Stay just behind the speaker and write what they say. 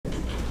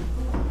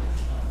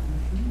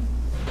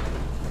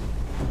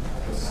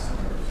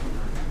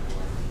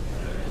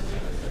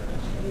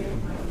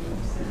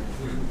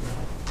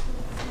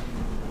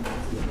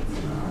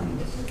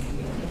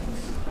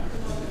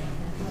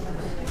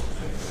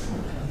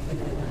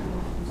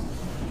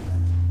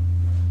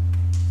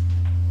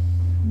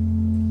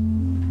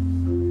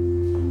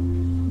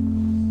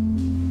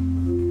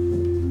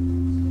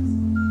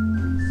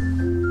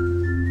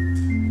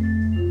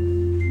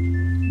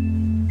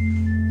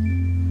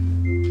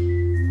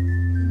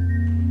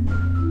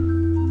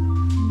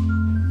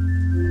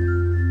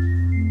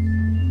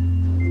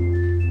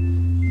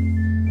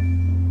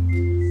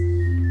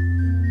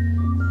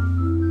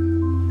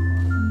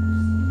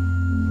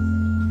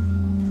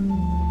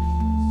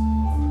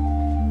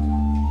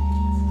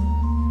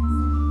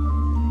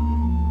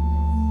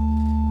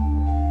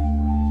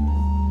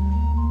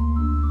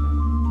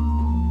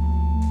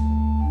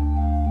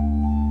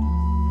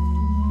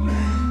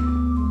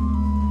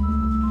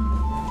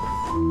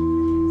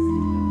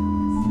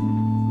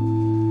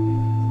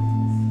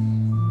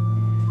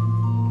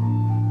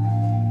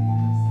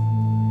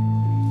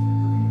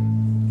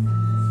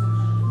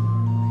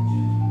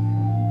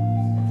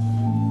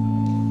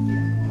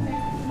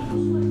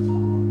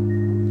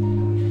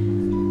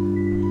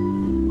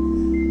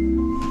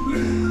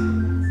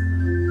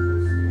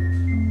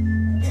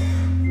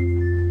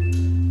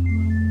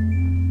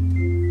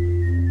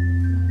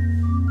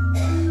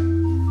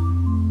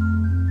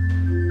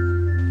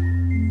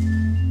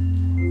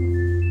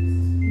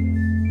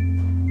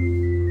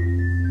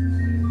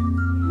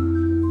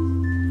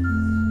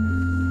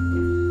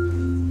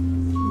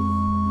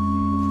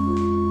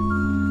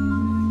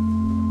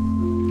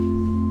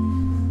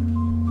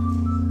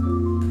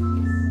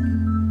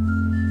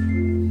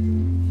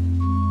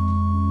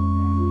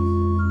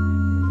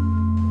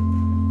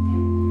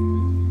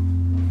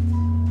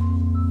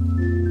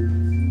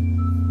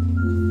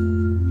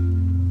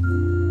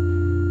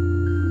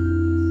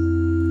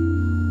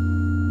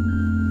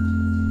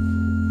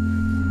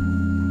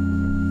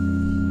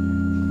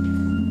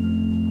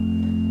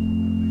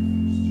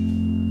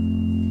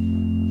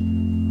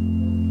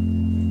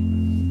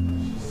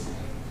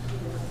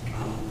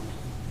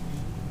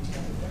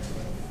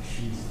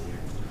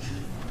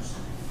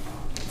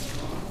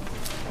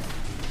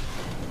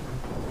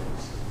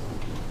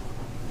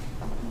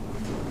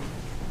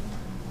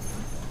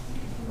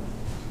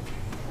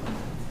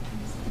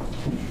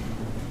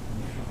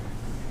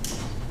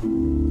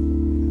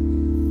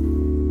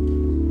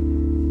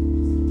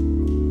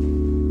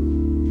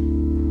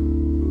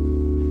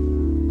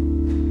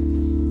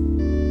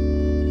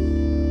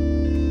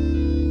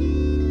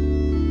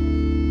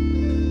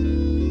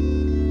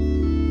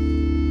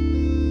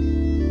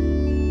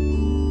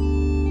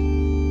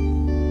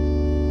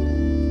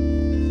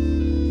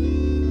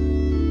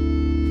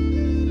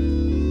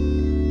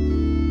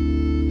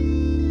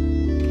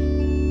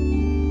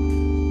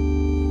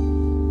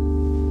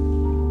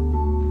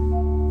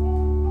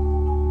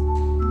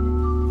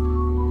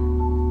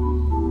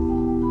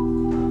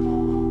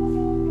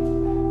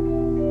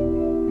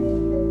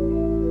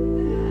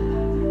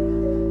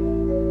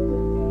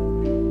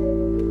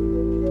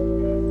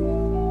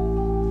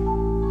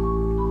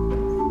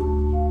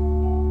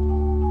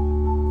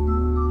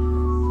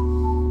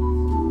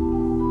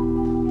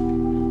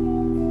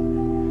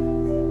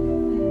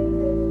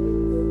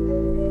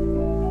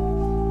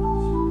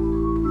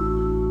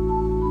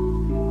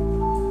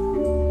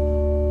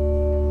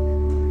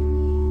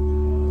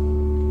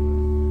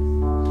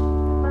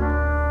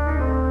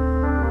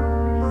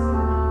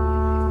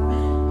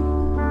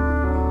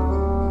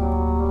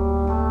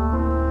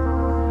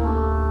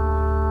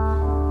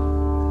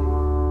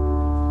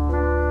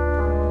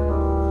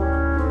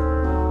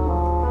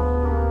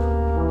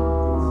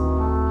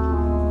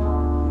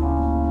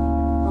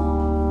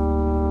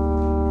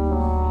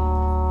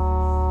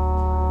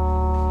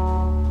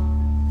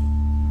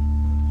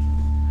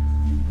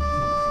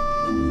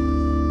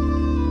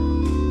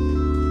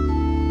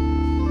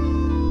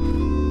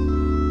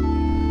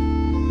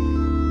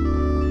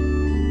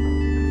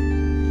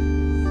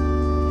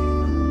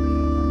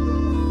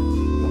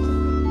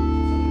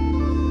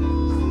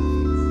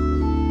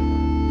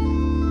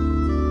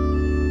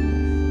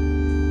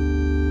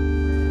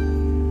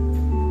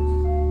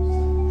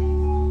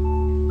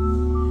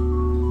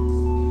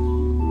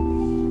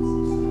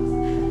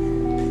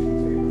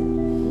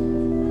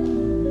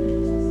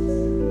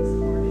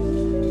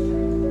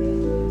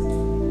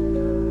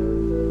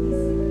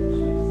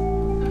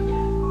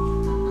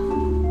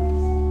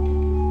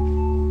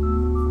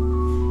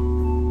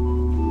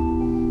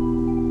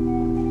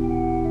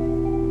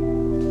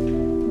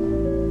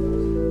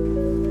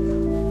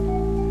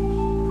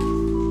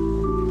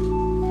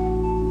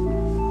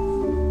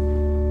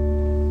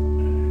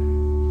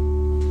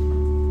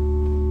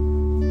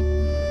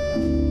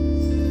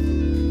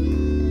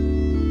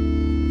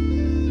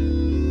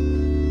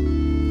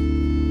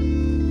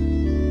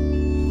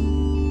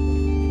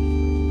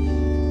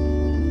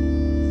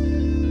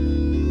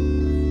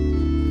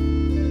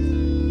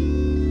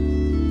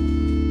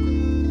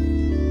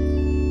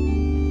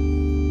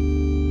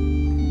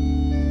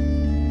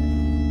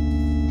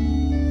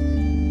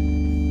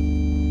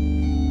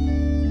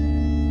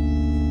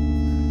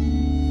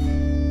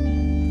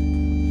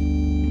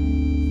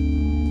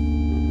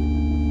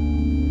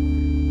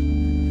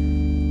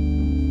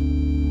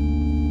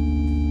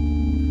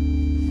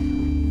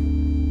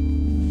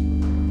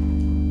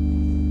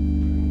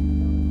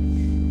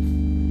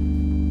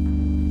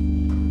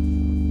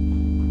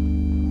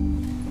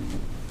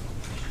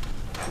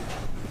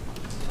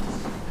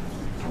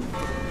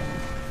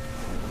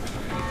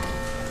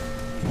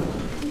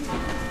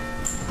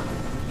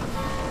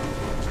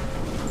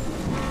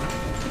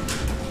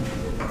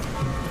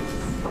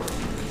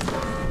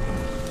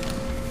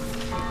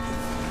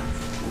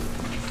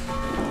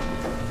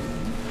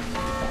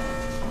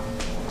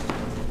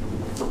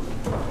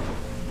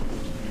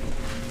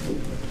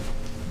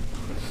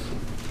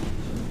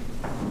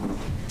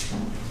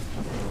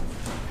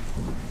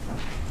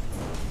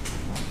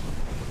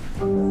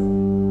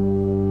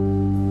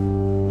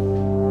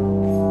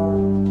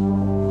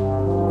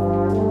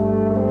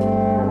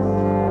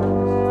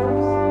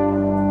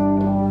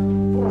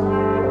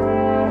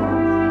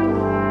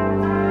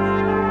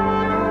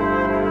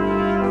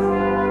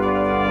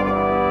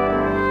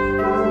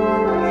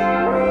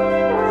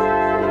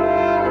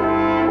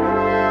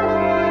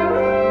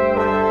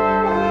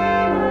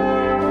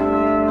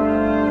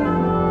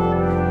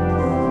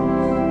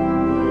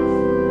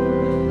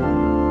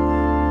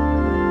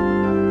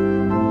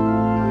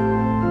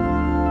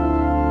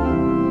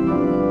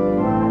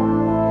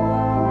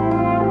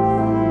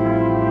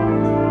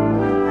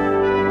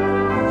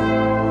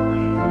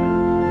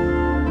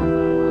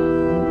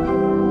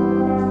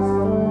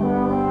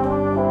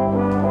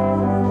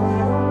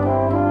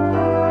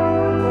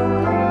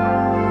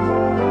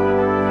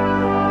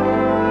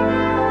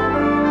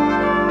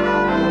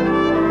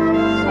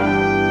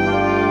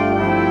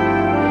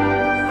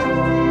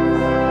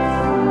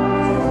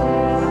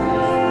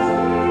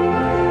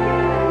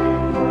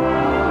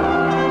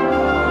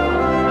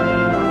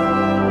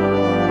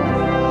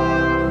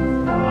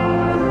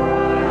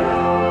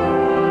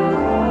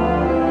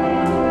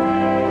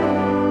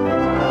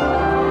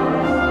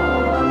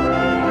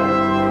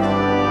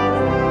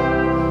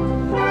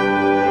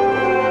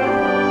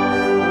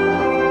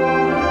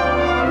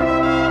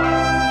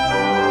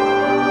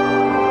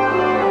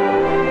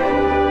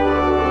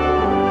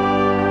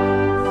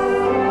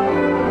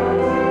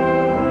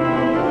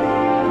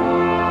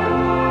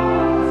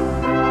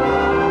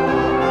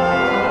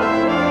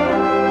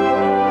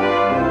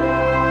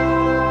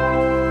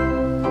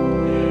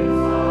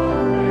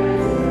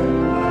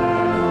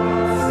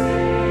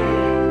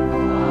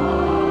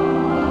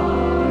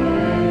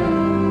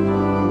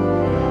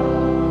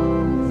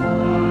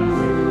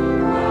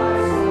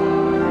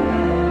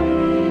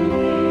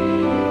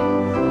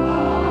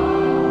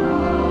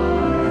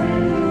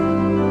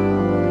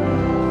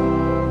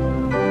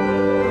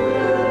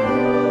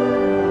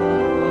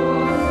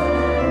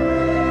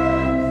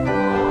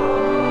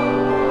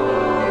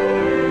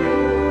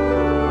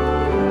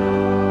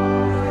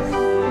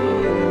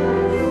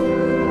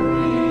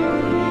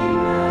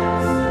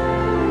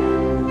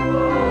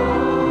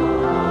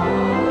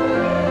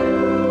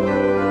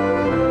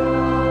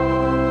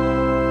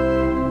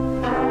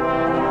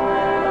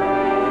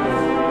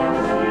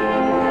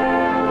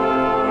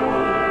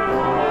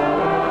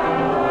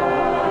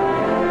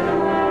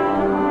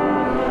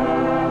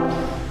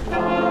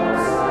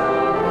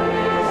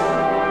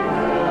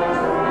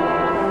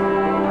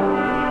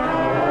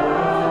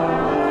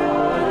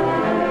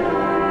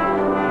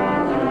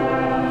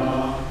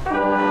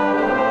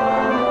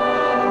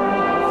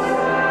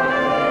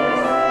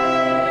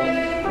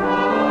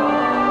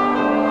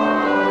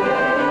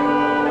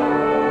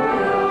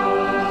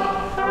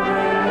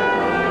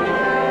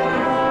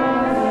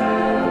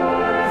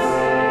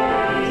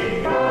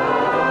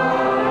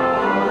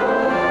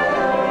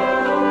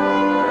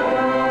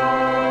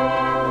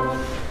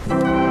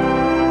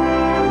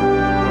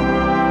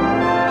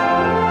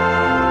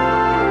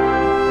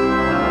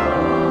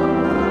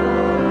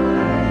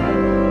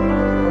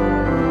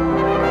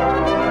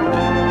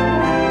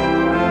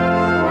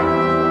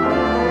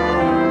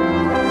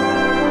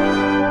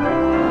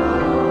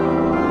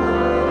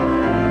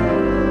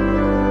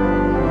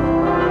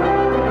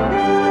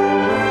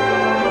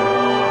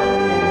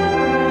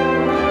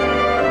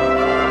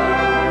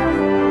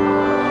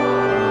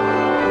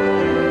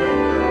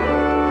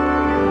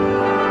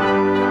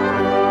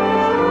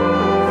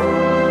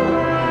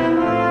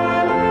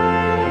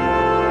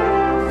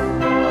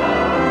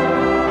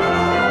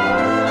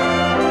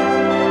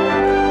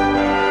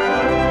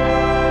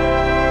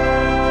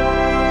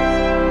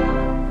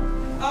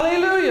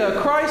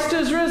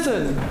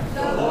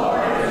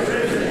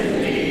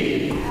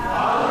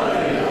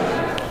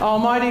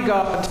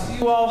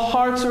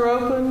hearts are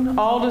open,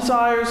 all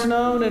desires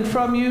known, and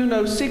from you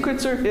no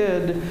secrets are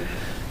hid.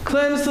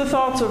 Cleanse the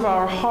thoughts of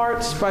our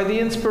hearts by the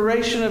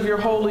inspiration of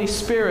your Holy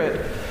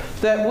Spirit,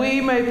 that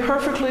we may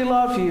perfectly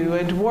love you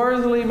and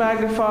worthily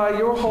magnify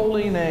your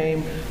holy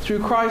name, through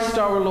Christ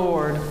our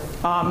Lord.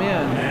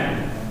 Amen.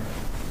 Amen.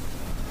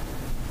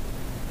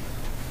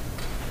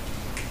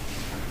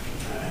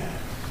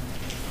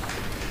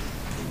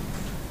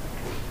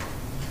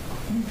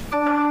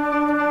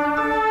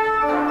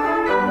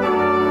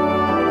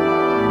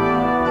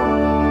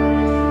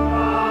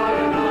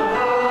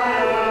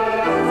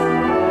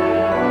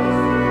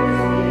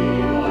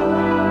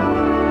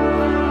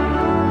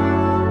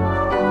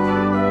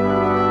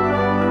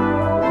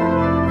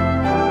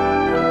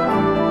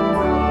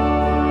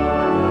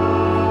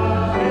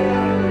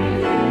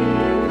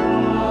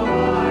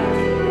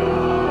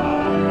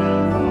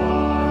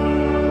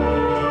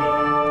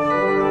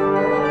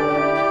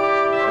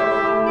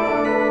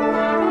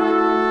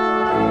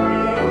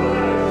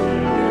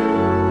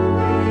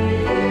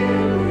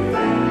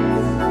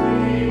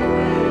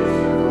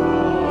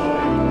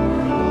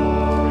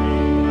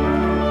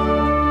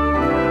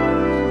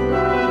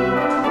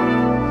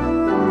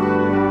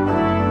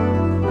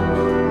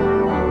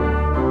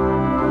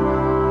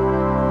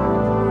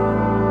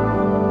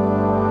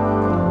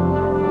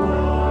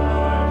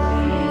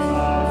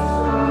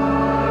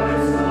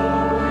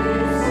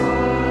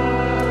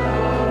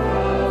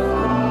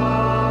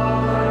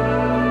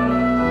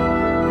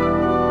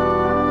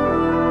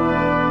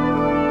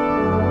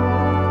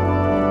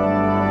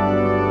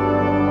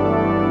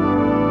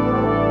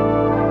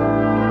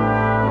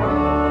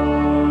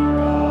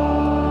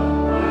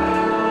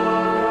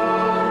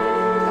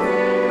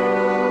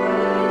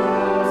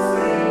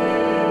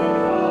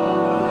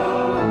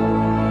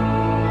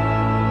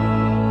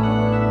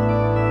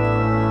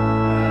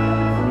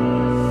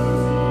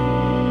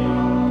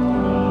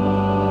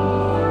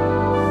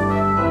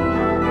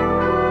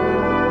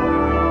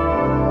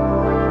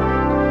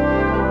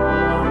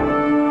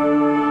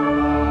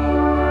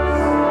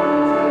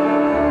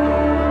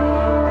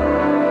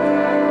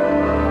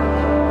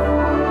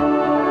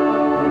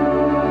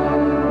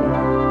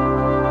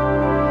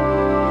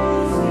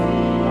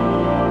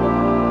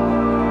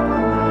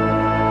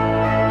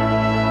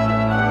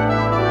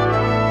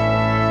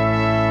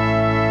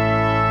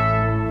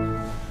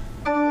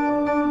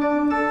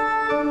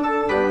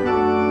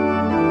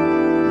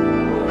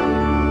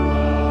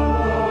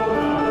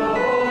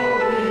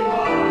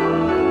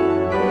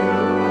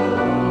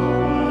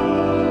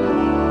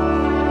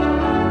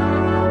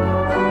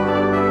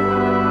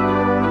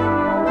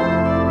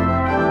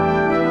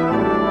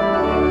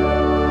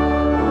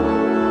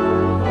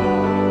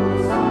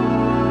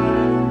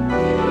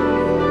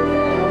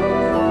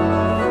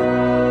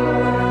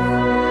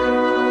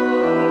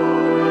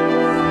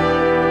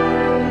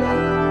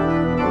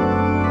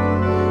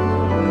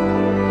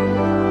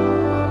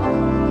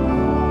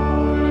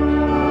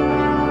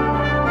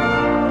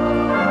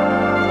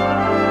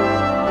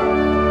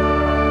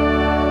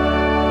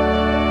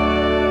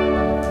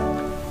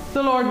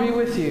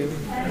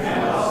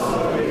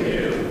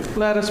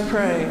 Let us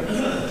pray.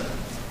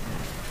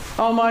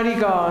 Almighty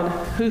God,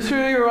 who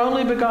through your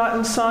only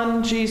begotten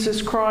Son,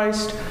 Jesus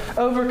Christ,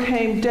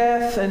 overcame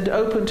death and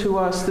opened to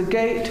us the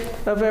gate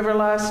of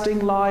everlasting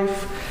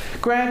life,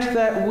 grant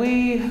that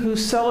we who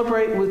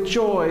celebrate with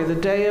joy the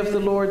day of the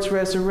Lord's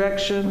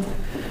resurrection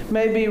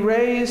may be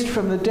raised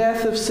from the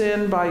death of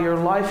sin by your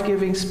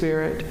life-giving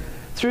Spirit.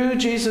 Through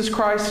Jesus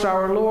Christ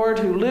our Lord,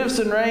 who lives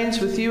and reigns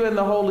with you in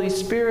the Holy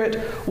Spirit,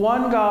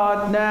 one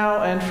God,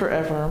 now and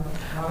forever.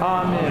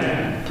 Amen.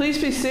 Amen.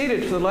 Please be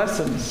seated for the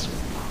lessons.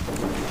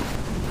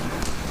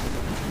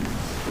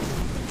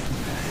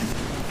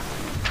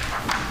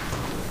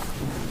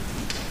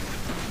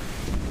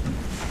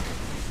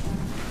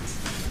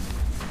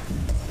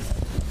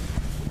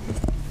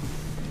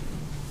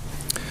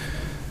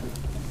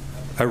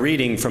 A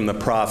reading from the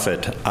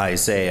prophet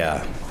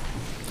Isaiah.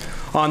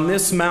 On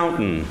this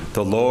mountain,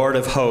 the Lord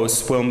of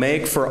hosts will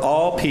make for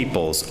all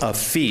peoples a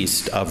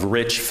feast of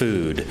rich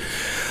food,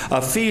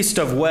 a feast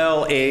of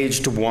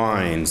well-aged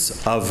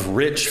wines, of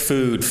rich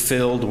food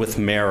filled with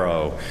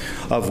marrow,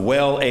 of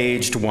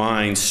well-aged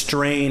wine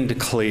strained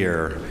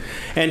clear.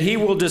 And he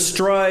will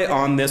destroy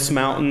on this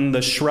mountain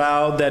the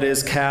shroud that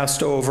is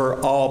cast over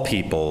all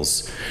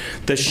peoples,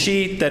 the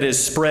sheet that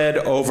is spread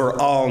over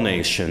all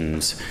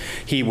nations.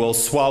 He will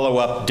swallow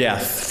up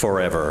death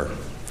forever.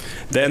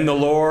 Then the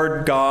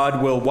Lord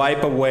God will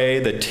wipe away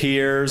the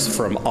tears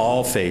from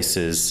all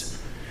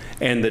faces,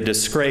 and the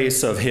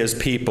disgrace of his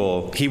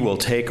people he will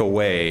take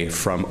away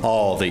from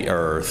all the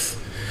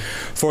earth.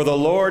 For the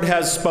Lord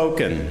has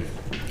spoken.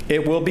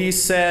 It will be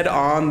said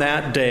on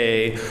that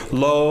day,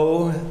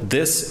 Lo,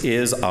 this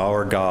is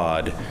our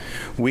God.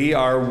 We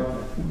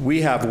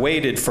have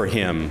waited for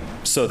him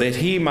so that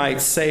he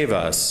might save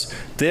us.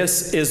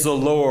 This is the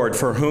Lord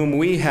for whom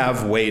we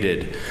have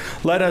waited.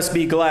 Let us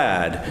be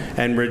glad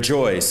and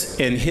rejoice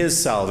in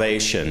his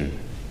salvation.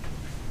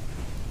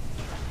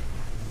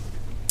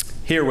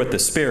 Hear what the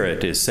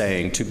Spirit is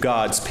saying to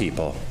God's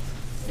people.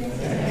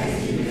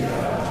 Thanks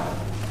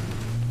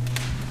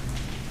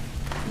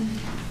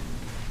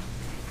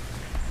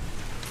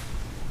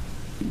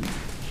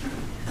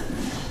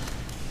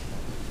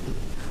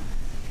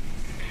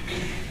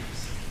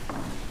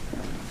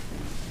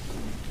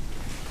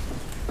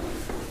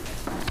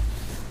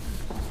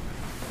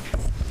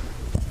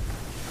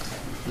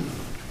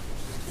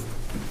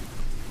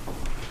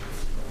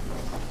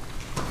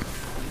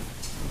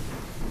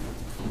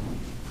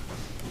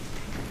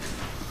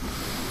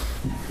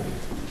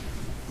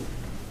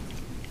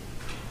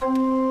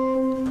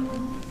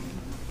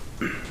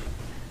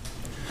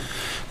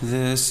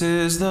This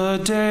is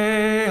the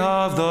day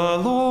of the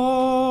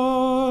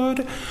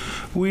Lord.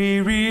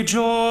 We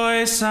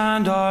rejoice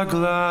and are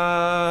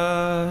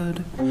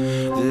glad.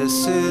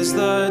 This is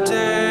the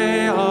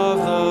day of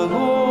the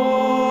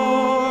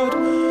Lord.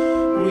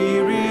 We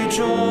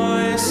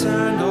rejoice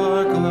and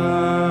are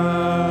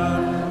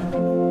glad.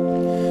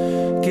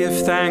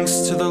 Give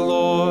thanks to the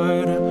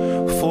Lord,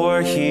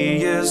 for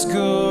he is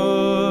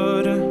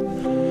good.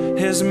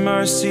 His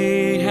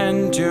mercy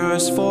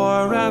endures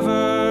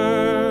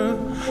forever.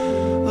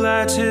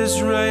 Let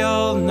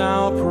Israel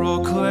now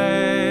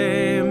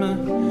proclaim,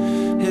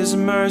 his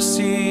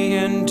mercy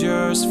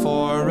endures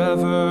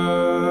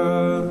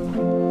forever.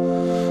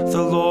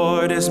 The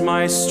Lord is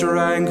my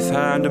strength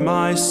and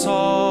my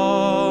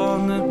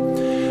song,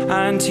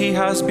 and he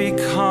has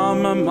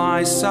become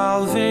my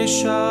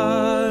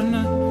salvation.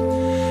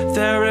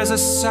 There is a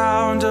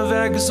sound of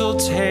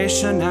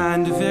exultation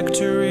and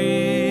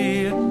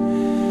victory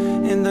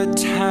in the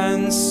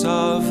tents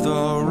of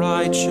the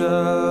righteous.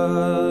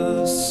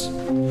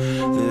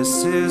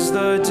 This is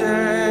the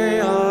day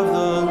of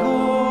the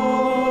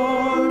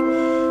Lord.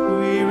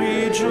 We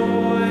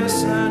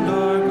rejoice and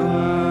are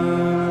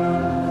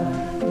glad.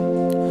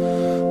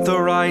 The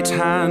right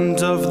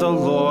hand of the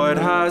Lord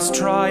has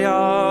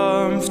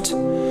triumphed.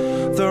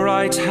 The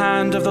right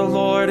hand of the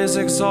Lord is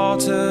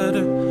exalted.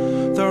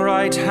 The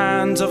right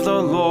hand of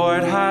the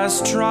Lord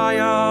has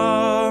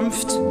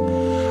triumphed.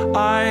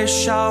 I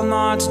shall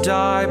not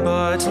die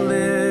but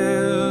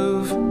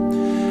live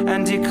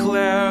and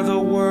declare the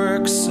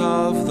works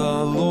of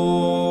the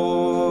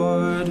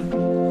Lord.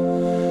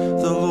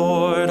 The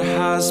Lord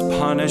has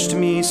punished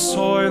me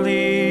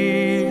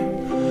sorely,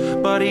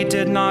 but he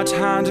did not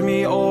hand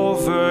me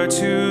over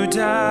to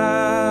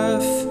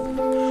death.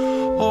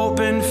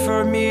 Open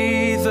for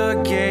me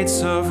the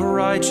gates of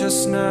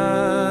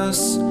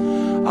righteousness.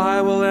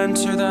 I will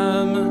enter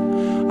them.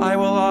 I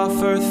will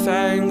offer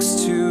thanks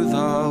to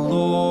the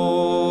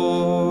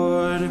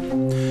Lord.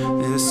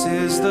 This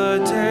is the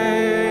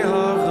day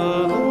of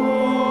the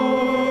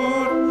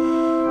Lord.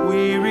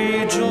 We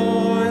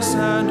rejoice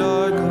and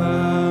are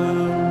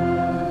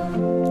glad.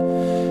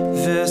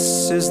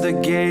 This is the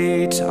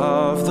gate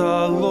of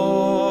the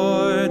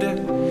Lord.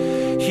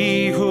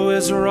 He who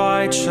is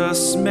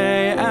righteous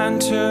may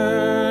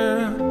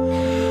enter.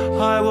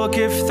 I will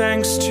give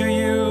thanks to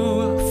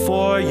you,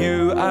 for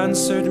you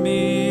answered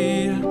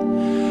me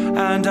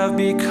and have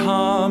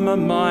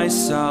become my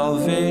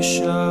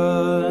salvation.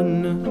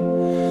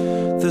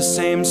 The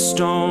same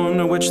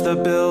stone which the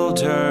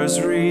builders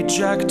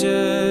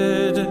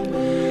rejected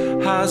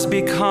has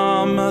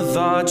become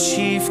the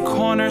chief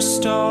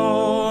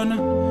cornerstone.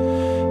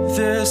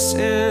 This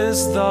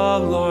is the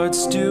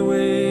Lord's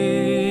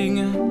doing,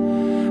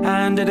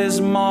 and it is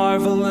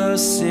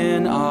marvelous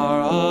in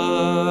our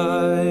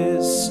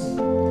eyes.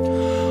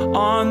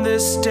 On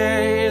this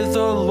day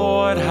the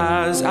Lord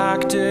has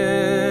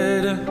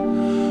acted.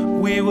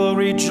 We will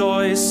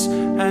rejoice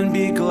and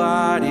be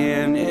glad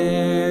in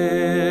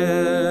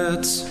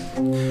it.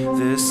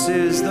 This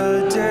is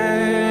the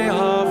day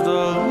of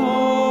the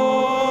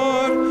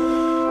Lord.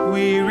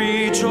 We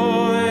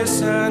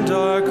rejoice and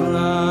are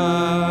glad.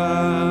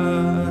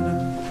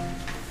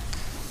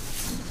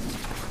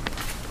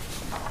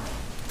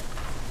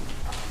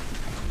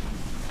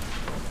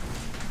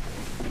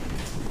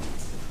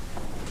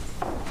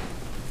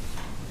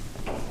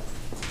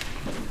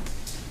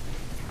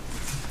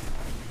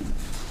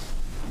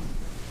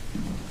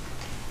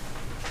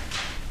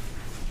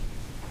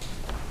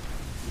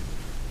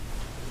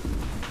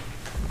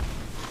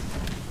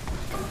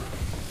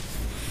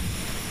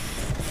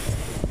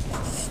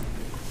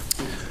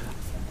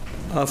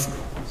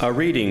 A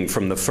reading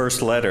from the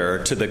first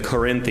letter to the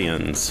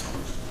Corinthians.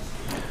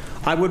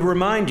 I would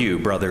remind you,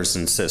 brothers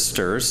and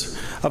sisters,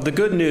 of the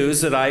good news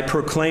that I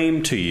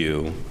proclaimed to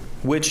you,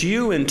 which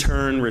you in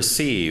turn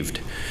received,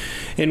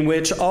 in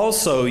which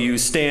also you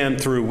stand,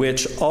 through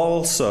which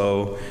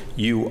also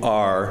you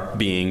are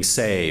being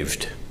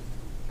saved.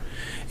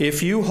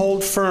 If you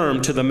hold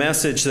firm to the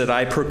message that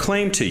I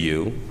proclaimed to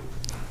you,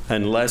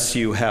 unless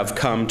you have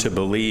come to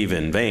believe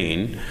in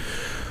vain,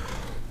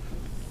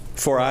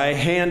 for I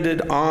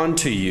handed on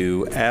to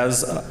you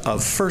as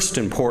of first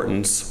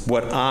importance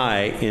what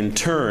I, in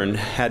turn,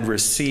 had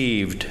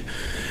received,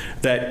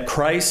 that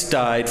Christ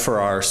died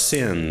for our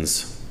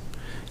sins,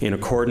 in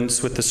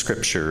accordance with the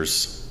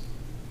Scriptures,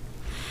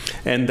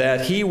 and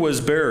that he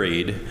was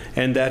buried,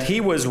 and that he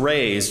was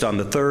raised on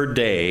the third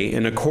day,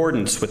 in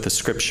accordance with the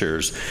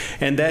Scriptures,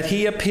 and that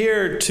he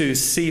appeared to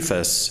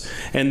Cephas,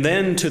 and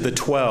then to the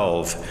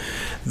 12.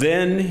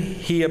 Then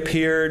he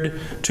appeared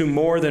to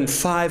more than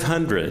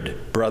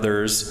 500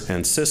 brothers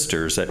and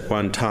sisters at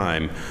one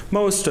time,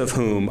 most of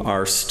whom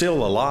are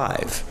still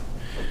alive,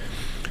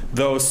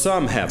 though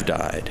some have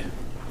died.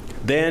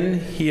 Then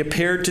he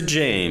appeared to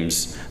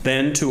James,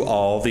 then to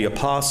all the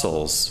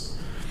apostles.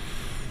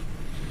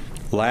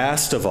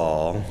 Last of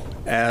all,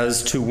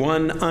 as to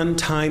one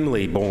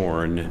untimely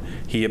born,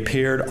 he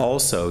appeared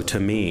also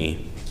to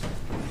me.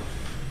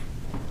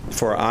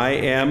 For I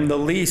am the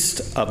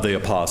least of the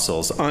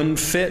apostles,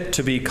 unfit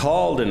to be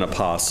called an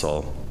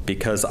apostle,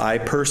 because I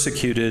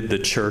persecuted the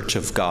church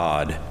of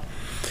God.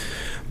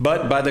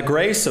 But by the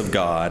grace of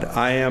God,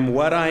 I am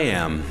what I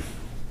am,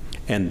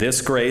 and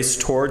this grace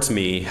towards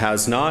me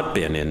has not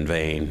been in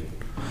vain.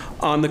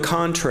 On the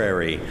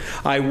contrary,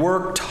 I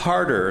worked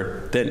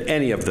harder than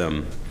any of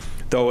them,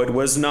 though it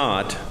was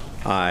not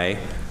I,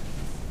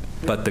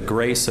 but the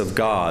grace of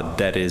God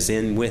that is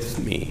in with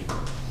me.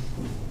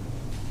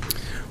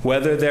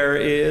 Whether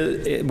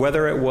it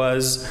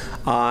was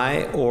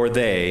I or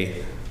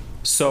they,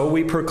 so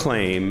we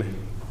proclaim,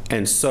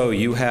 and so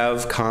you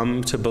have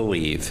come to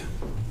believe.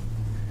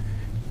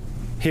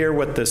 Hear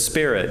what the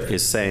Spirit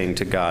is saying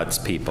to God's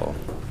people.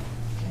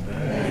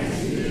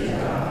 Thanks be to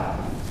God.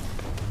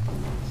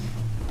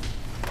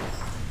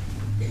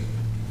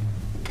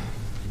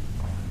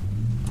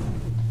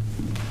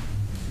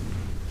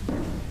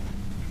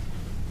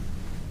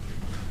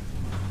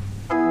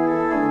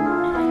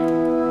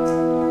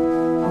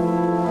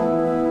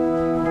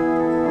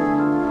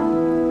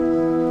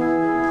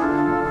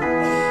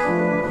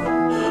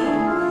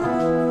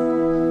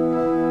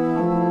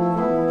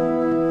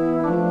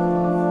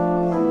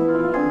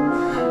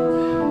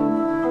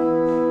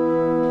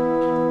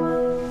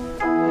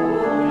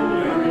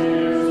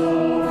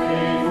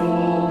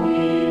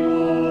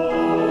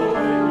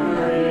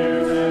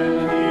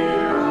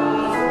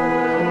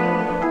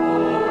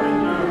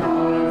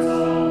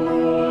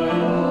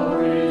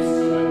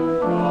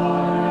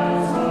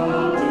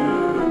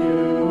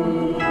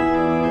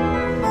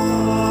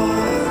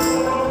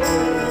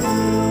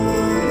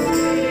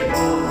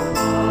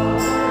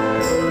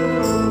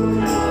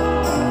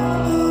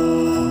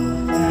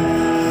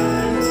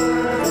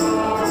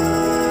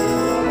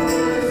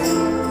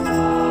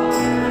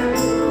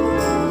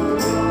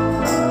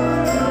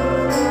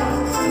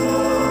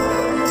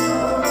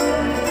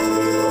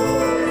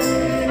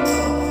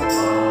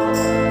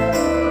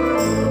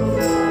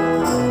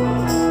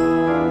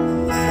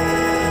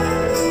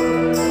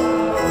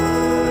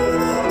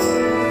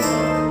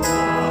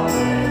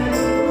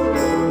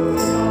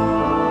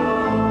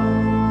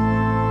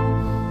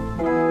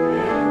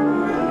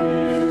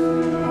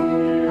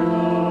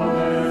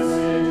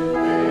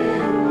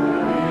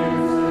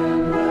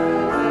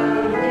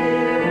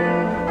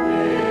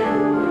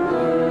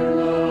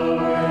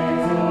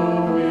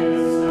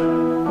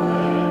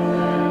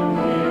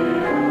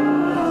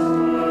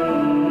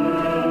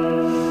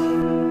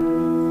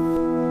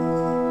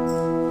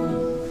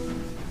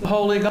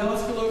 Holy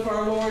Gospel of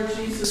our Lord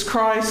Jesus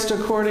Christ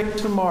according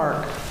to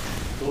Mark.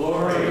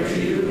 Glory to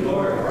you,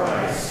 Lord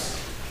Christ.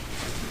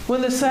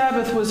 When the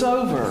Sabbath was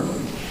over,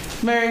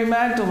 Mary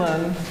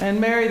Magdalene and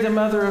Mary the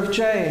mother of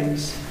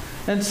James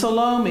and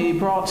Salome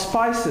brought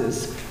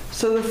spices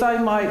so that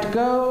they might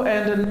go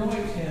and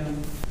anoint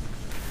him.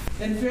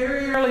 And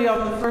very early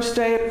on the first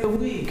day of the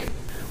week,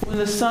 when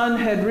the sun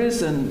had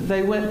risen,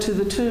 they went to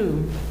the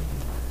tomb.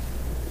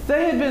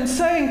 They had been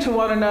saying to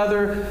one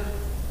another,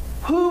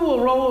 "Who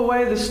will roll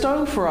away the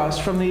stone for us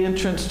from the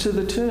entrance to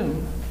the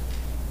tomb?"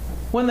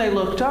 When they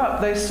looked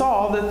up, they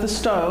saw that the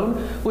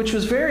stone, which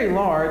was very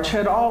large,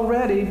 had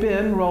already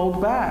been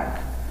rolled back.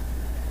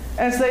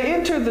 As they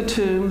entered the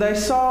tomb, they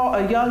saw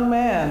a young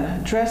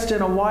man dressed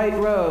in a white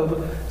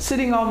robe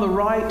sitting on the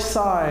right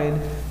side,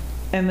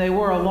 and they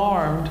were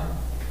alarmed.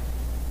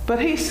 But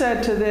he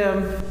said to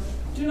them,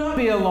 "Do not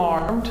be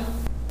alarmed.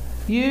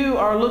 You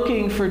are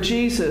looking for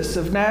Jesus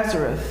of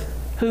Nazareth,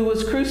 who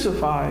was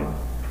crucified.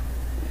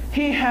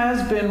 He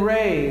has been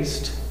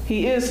raised.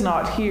 He is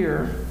not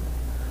here.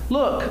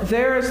 Look,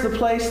 there is the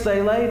place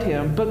they laid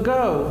him. But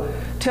go,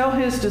 tell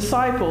his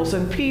disciples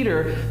and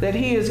Peter that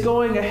he is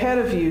going ahead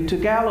of you to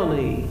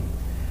Galilee.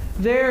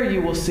 There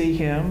you will see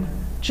him,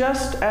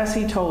 just as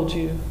he told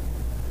you."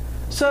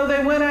 So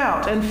they went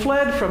out and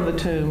fled from the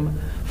tomb,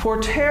 for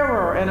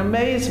terror and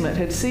amazement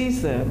had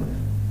seized them.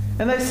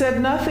 And they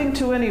said nothing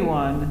to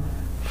anyone,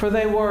 for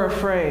they were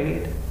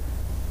afraid.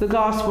 The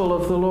Gospel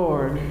of the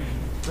Lord.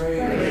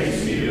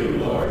 Praise to you,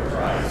 Lord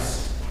Christ.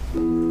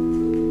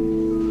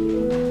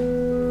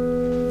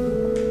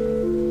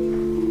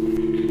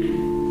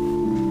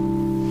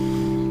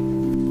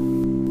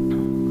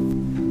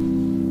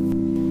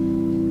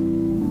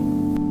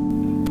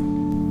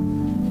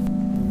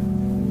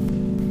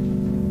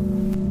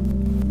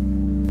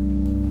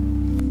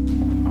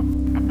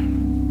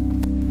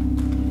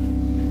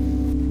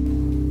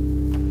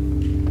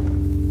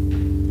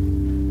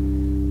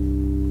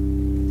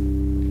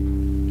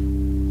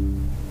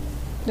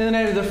 In the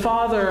name of the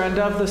Father, and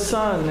of the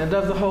Son, and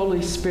of the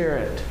Holy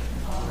Spirit.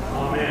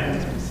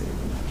 Amen.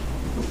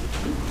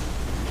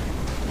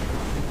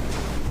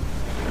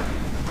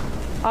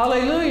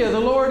 Alleluia, the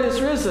Lord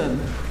is risen.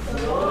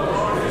 The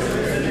Lord is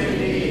risen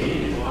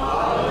indeed.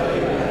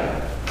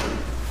 Alleluia.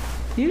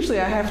 Usually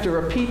I have to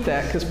repeat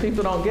that because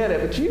people don't get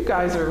it, but you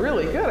guys are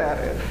really good at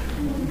it.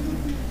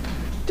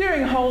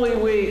 During Holy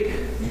Week,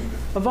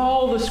 of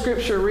all the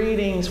scripture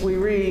readings we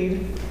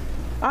read,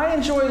 I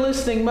enjoy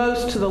listening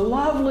most to the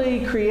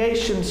lovely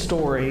creation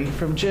story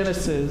from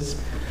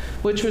Genesis,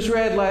 which was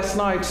read last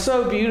night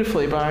so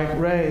beautifully by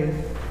Ray.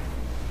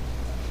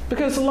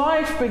 Because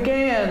life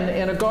began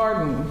in a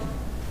garden,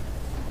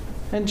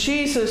 and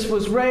Jesus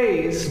was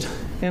raised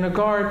in a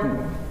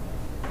garden.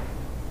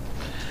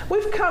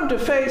 We've come to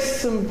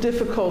face some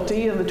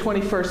difficulty in the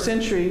 21st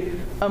century,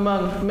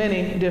 among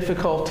many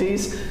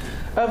difficulties,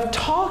 of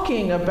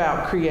talking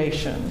about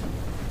creation.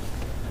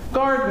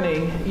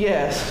 Gardening,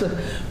 yes,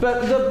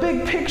 but the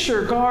big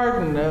picture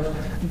garden of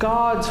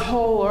God's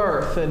whole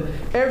earth and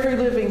every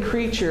living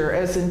creature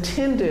as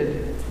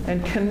intended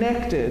and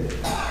connected.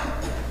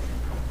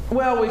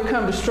 Well, we've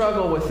come to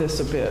struggle with this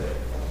a bit.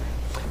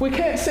 We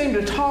can't seem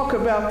to talk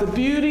about the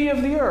beauty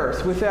of the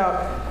earth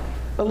without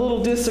a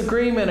little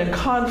disagreement and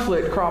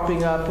conflict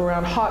cropping up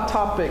around hot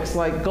topics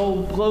like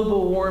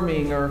global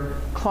warming or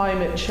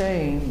climate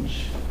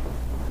change.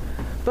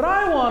 But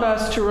I want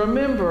us to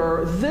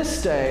remember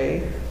this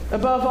day,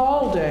 above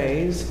all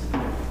days,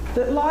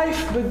 that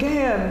life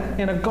began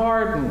in a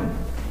garden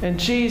and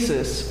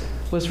Jesus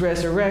was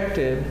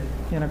resurrected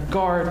in a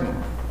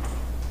garden.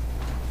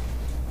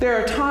 There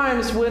are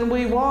times when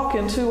we walk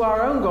into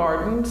our own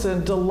gardens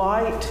and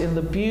delight in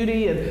the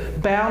beauty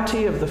and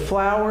bounty of the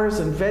flowers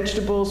and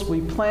vegetables we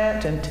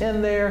plant and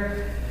tend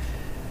there.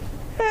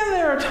 And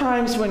there are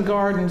times when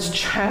gardens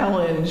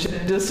challenge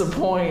and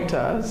disappoint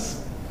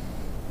us.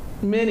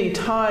 Many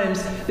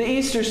times, the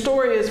Easter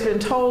story has been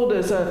told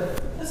as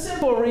a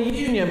simple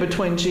reunion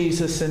between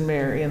Jesus and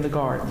Mary in the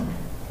garden.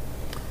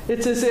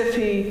 It's as if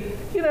he,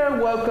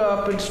 woke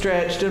up and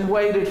stretched and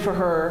waited for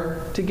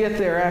her to get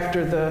there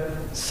after the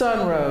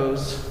sun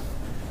rose.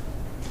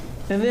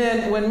 And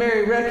then when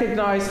Mary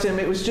recognized him,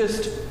 it was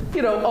just,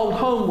 old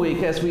home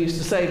week, as we used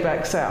to say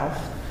back south.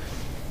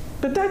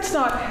 But that's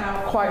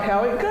not quite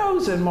how it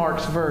goes in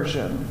Mark's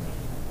version.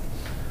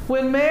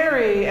 When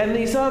Mary and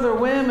these other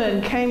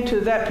women came to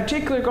that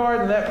particular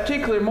garden that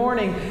particular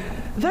morning,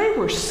 they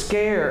were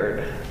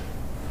scared.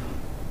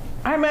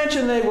 I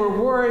imagine they were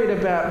worried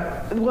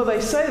about, they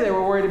say they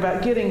were worried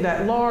about getting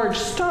that large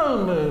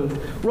stone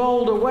moved,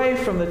 rolled away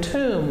from the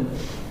tomb.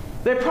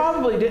 They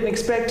probably didn't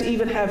expect to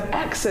even have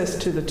access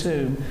to the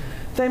tomb.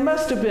 They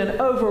must have been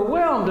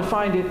overwhelmed to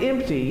find it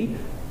empty.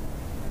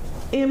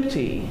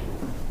 Empty.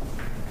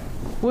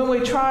 When we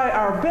try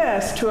our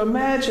best to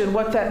imagine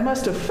what that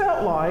must have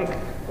felt like,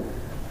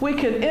 we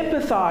can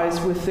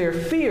empathize with their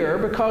fear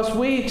because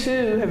we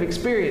too have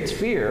experienced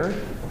fear.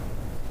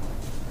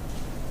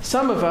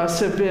 Some of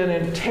us have been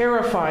in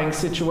terrifying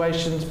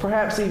situations,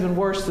 perhaps even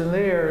worse than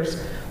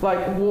theirs,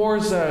 like war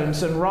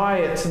zones and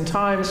riots and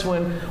times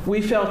when we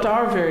felt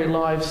our very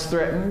lives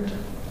threatened.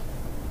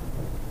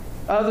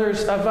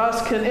 Others of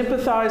us can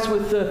empathize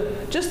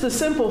with just the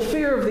simple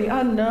fear of the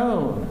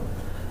unknown,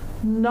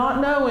 not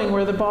knowing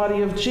where the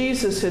body of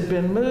Jesus had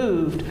been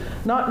moved,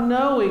 not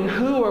knowing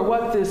who or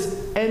what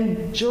this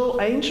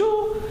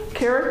angel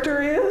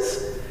character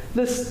is.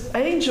 This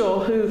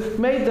angel who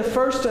made the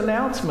first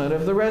announcement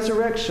of the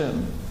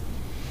resurrection.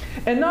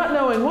 And not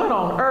knowing what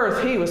on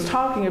earth he was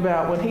talking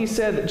about when he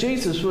said that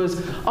Jesus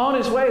was on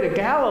his way to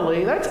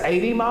Galilee. That's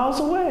 80 miles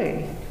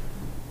away.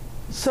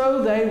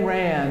 So they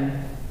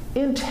ran.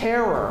 In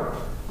terror,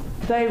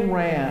 they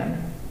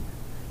ran.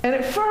 And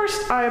at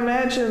first, I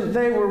imagine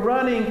they were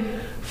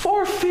running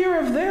for fear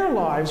of their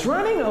lives,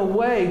 running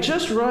away,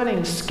 just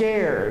running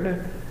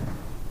scared.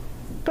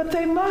 But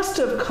they must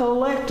have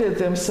collected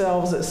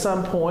themselves at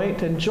some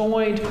point and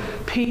joined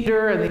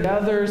Peter and the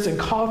others and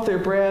caught their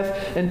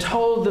breath and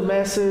told the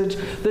message,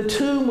 the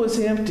tomb was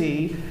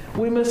empty,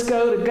 we must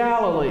go to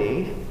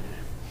Galilee.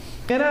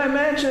 And I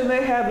imagine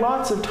they had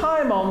lots of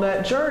time on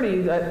that journey,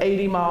 that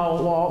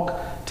 80-mile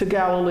walk to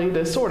Galilee,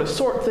 to sort of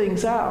sort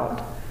things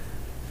out,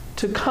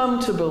 to come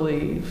to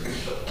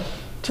believe,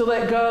 to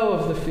let go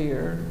of the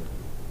fear.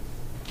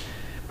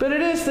 But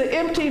it is the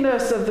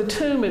emptiness of the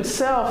tomb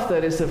itself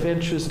that is of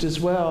interest as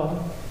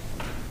well.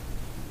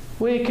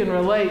 We can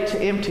relate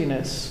to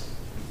emptiness.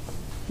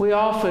 We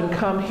often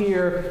come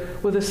here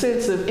with a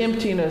sense of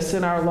emptiness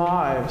in our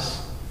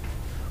lives.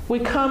 We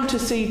come to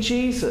see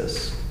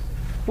Jesus.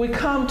 We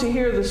come to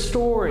hear the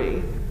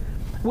story.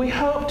 We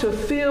hope to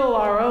fill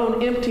our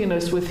own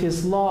emptiness with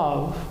his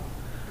love,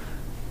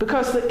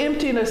 because the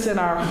emptiness in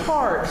our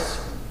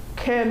hearts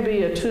can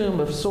be a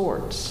tomb of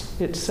sorts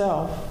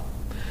itself.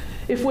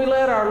 If we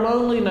let our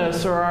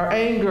loneliness or our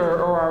anger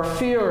or our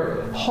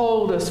fear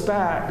hold us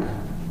back,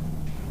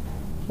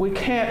 we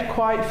can't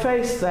quite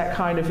face that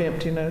kind of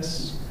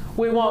emptiness.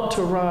 We want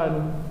to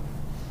run.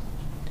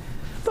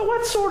 But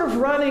what sort of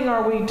running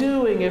are we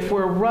doing if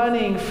we're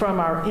running from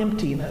our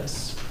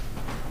emptiness?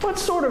 What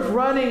sort of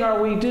running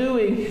are we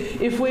doing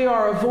if we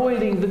are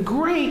avoiding the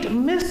great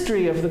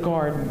mystery of the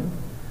garden?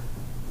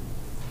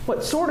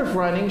 What sort of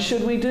running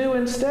should we do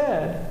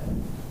instead?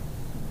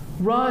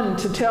 Run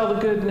to tell the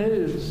good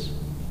news.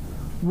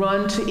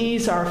 Run to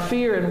ease our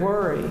fear and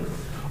worry.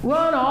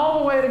 Run all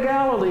the way to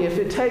Galilee if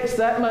it takes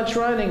that much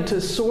running to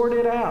sort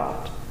it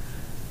out.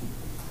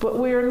 But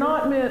we are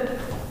not meant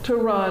to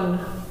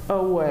run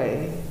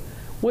away.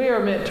 We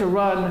are meant to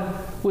run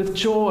with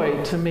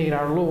joy to meet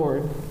our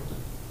Lord.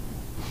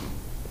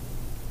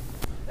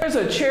 There's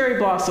a cherry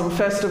blossom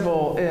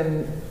festival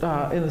in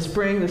the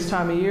spring this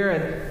time of year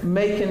in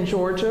Macon,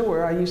 Georgia,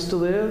 where I used to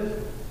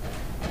live.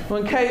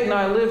 When Kate and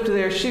I lived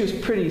there, she was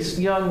pretty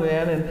young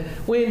then, and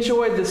we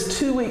enjoyed this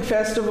 2-week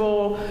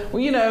festival,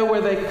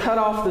 where they cut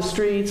off the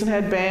streets and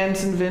had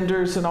bands and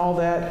vendors and all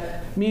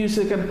that,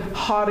 music and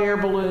hot air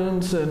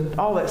balloons and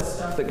all that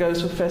stuff that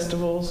goes with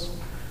festivals.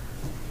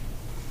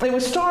 It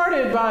was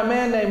started by a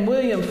man named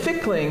William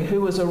Fickling, who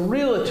was a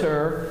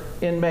realtor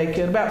in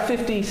Macon about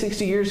 50,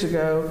 60 years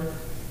ago.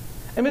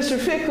 And Mr.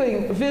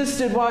 Fickling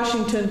visited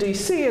Washington,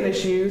 D.C. in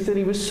his youth, and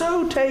he was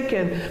so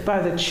taken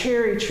by the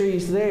cherry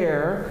trees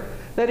there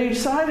that he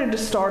decided to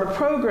start a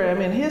program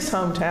in his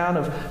hometown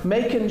of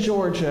Macon,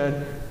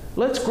 Georgia.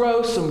 Let's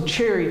grow some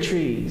cherry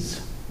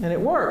trees. And it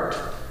worked.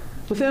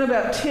 Within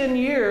about 10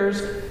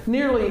 years,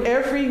 nearly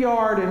every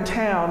yard in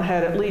town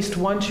had at least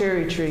one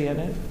cherry tree in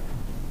it.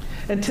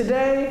 And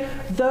today,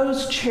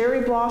 those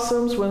cherry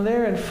blossoms, when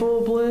they're in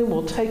full bloom,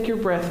 will take your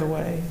breath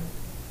away.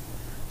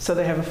 So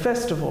they have a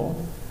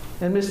festival.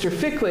 And Mr.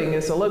 Fickling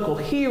is a local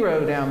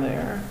hero down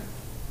there.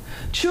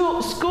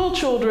 School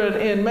children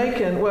in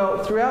Macon,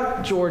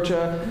 throughout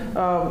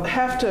Georgia,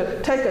 have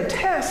to take a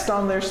test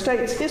on their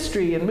state's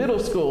history in middle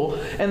school,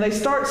 and they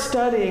start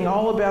studying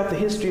all about the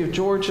history of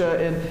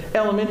Georgia in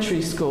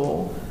elementary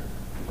school.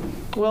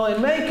 Well,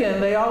 in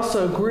Macon, they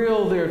also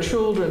grill their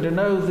children to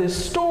know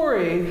this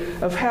story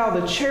of how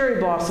the Cherry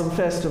Blossom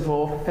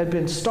Festival had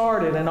been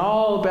started and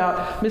all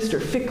about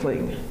Mr.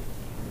 Fickling.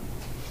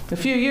 A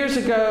few years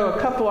ago,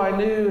 a couple I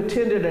knew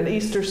attended an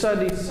Easter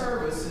Sunday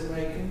service in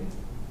Macon.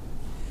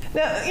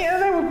 Now,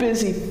 they were a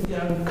busy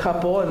young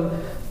couple,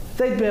 and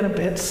they'd been a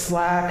bit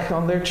slack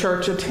on their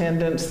church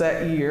attendance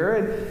that year.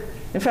 And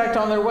in fact,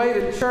 on their way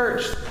to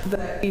church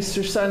that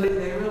Easter Sunday,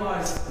 they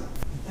realized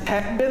they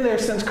hadn't been there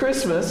since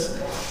Christmas.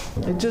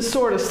 It just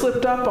sort of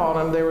slipped up on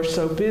them. They were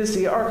so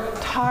busy or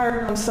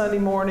tired on Sunday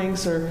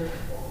mornings, or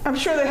I'm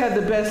sure they had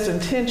the best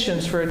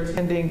intentions for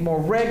attending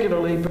more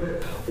regularly,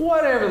 but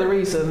whatever the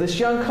reason, this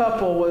young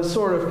couple was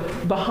sort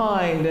of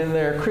behind in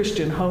their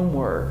Christian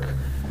homework.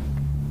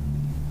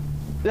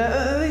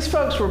 These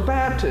folks were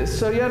Baptists,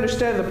 so you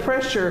understand the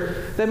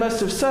pressure they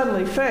must have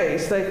suddenly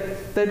faced.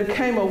 They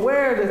became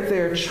aware that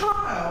their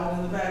child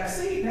in the back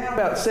seat, now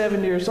about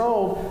 7 years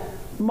old,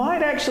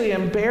 might actually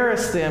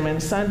embarrass them in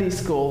Sunday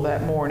school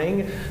that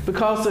morning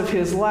because of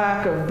his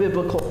lack of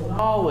biblical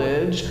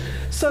knowledge.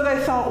 So they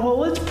thought,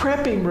 let's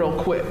prep him real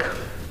quick.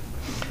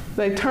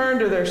 They turned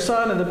to their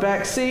son in the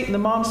back seat, and the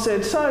mom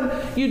said, "Son,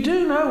 you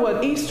do know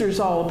what Easter's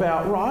all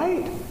about,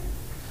 right?"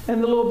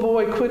 And the little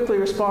boy quickly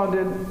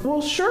responded,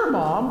 "Well, sure,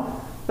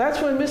 Mom.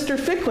 That's when Mr.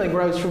 Fickling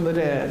rose from the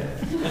dead."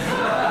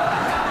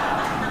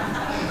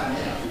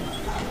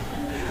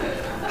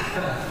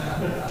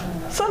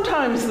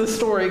 Sometimes the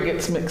story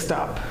gets mixed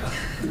up.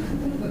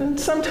 And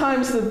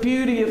sometimes the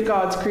beauty of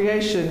God's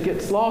creation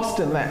gets lost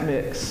in that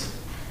mix.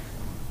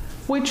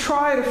 We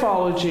try to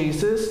follow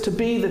Jesus, to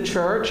be the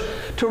church,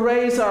 to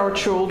raise our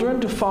children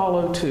to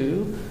follow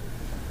too.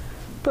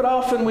 But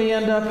often we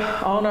end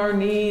up on our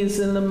knees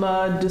in the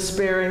mud,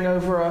 despairing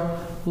over a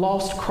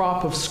lost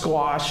crop of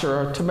squash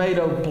or a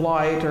tomato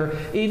blight or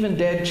even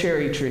dead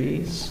cherry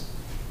trees.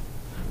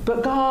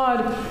 But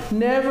God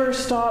never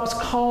stops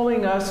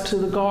calling us to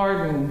the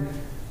garden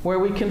where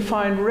we can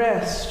find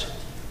rest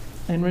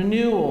and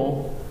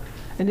renewal.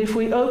 And if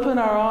we open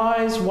our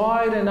eyes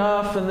wide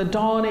enough in the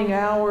dawning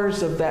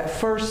hours of that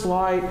first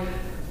light,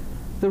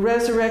 the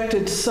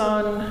resurrected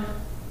sun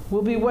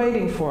will be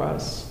waiting for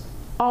us,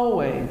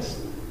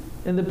 always,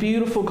 in the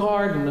beautiful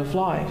garden of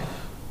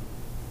life.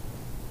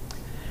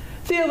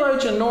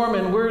 Theologian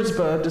Norman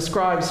Wurzba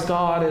describes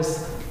God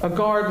as a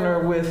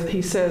gardener with,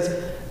 he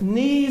says,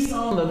 knees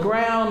on the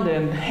ground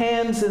and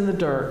hands in the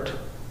dirt.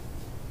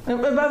 And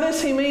by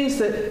this he means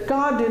that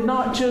God did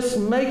not just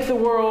make the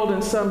world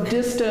in some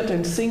distant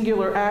and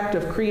singular act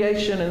of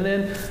creation and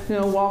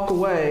then, walk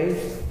away.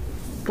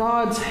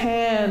 God's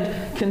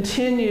hand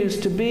continues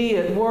to be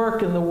at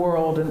work in the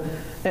world and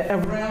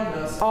around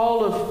us.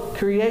 All of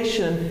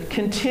creation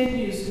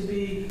continues to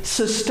be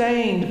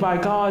sustained by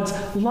God's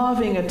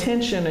loving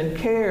attention and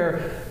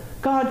care.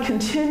 God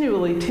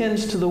continually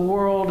tends to the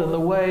world in the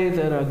way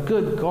that a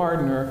good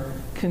gardener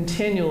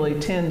continually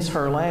tends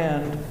her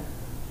land,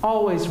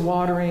 always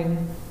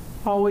watering,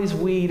 always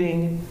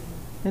weeding,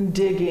 and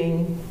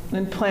digging,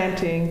 and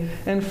planting,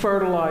 and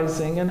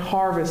fertilizing, and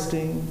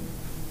harvesting.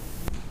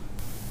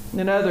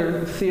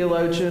 Another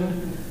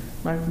theologian,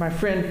 my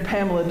friend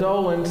Pamela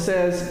Dolan,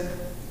 says,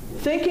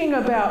 thinking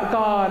about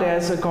God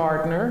as a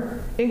gardener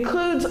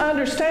includes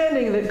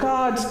understanding that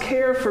God's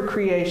care for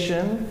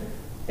creation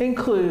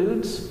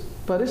includes,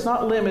 but it's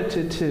not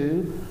limited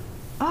to,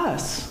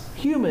 us,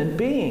 human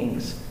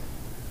beings.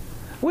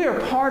 We are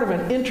part of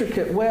an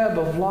intricate web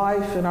of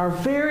life, and our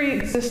very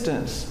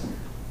existence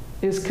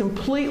is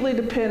completely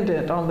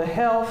dependent on the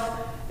health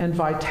and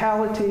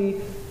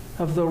vitality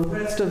of the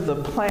rest of the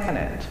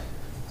planet.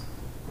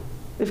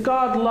 If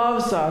God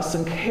loves us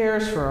and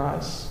cares for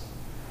us,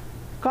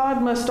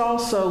 God must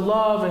also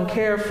love and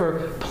care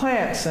for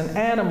plants and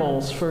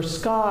animals, for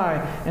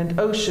sky and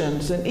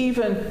oceans, and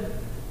even,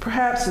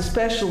 perhaps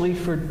especially,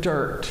 for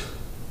dirt.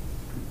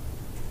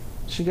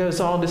 She goes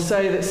on to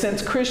say that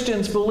since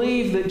Christians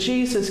believe that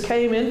Jesus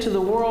came into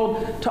the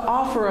world to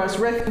offer us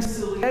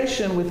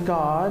reconciliation with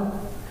God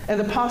and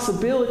the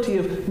possibility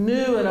of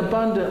new and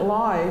abundant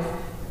life,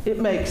 it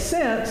makes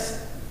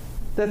sense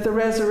that the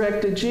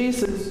resurrected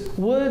Jesus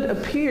would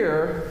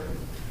appear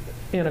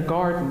in a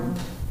garden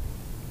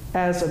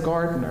as a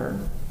gardener.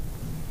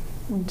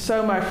 And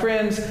so, my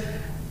friends,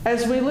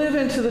 as we live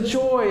into the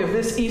joy of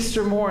this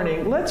Easter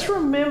morning, let's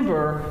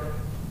remember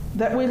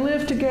that we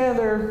live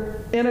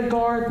together in a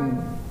garden,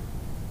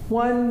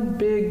 one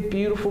big,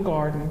 beautiful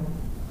garden,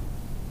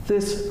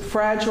 this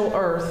fragile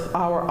earth,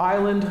 our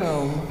island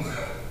home.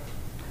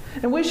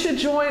 And we should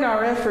join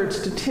our efforts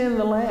to tend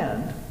the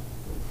land.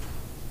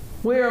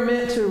 We are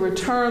meant to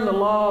return the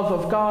love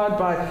of God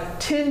by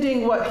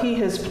tending what He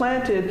has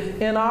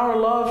planted in our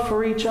love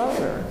for each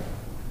other.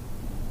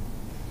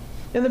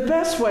 And the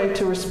best way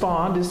to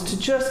respond is to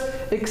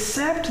just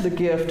accept the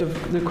gift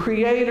of the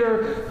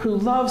Creator who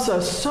loves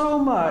us so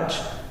much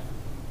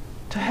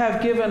to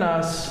have given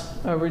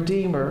us a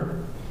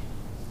Redeemer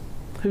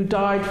who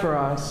died for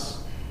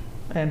us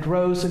and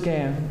rose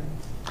again.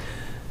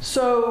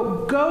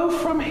 So go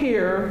from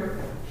here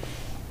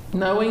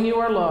knowing you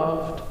are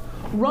loved.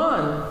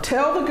 Run,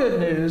 tell the good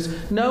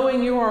news,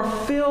 knowing you are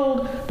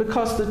filled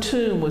because the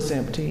tomb was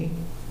empty.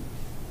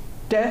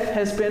 Death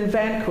has been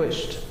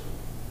vanquished.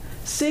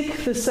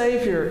 Seek the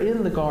Savior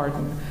in the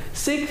garden.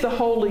 Seek the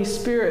Holy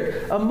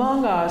Spirit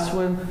among us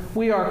when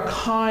we are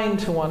kind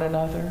to one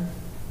another.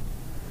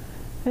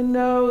 And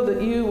know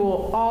that you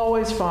will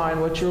always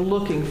find what you're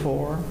looking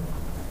for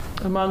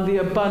among the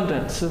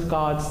abundance of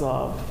God's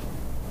love.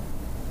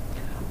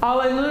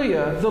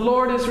 Alleluia, the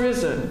Lord is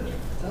risen.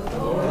 The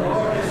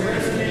Lord is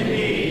risen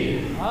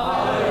indeed.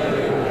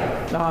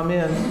 Alleluia.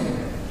 Amen.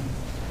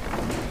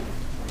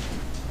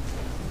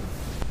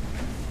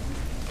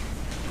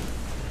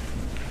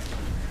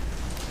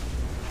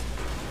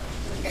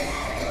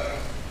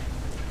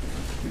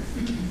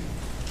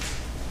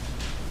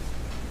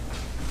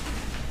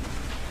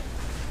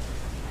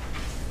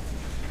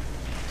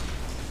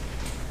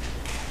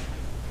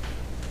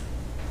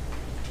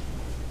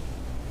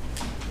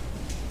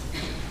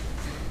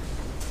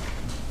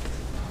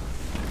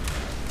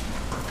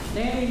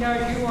 Standing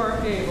as you are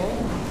able,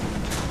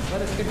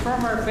 let us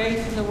confirm our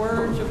faith in the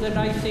words of the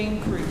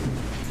Nicene Creed.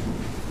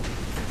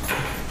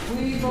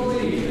 We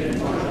believe in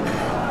one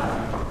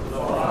God, the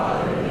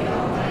Father, the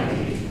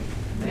Almighty,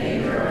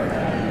 maker of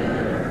heaven and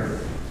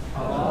earth,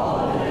 of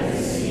all that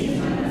is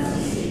seen and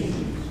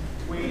unseen.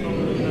 We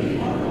believe in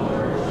one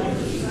Lord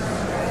Jesus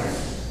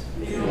Christ,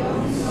 the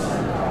only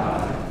Son of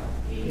God,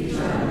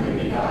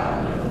 eternally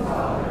begotten of the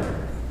Father,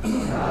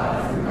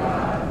 God from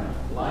God,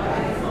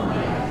 light from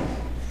light,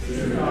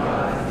 true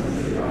God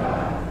from true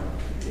God,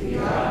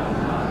 begotten,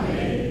 not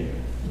made,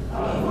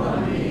 of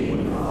one being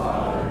with the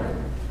Father.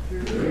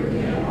 Through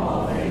Him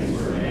all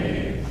things were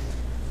made.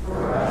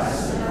 For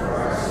us and for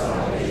our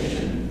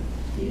salvation,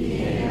 He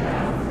came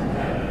down from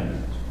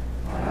heaven.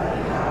 By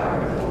the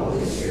power of the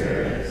Holy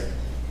Spirit,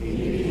 He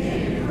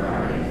became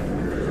incarnate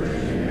from the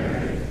Virgin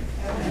Mary,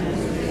 and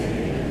was made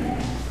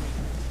man.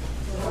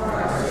 For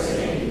our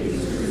sake He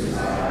was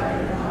crucified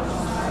and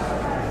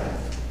crucified.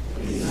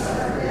 He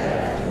suffered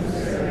death and was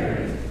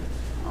buried.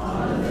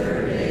 On the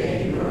third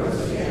day He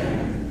rose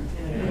again,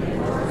 in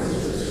accordance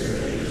with the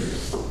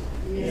Scriptures.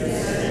 He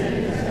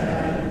ascended into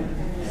heaven,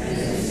 and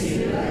is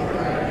seated at the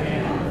right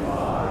hand of the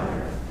Father.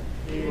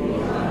 He will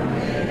come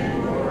again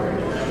in glory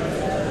to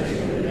judge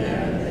the living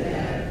and the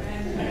dead,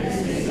 and His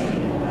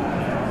kingdom will not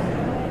have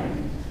end.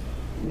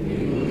 We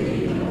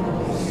believe in the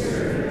Holy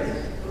Spirit,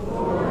 the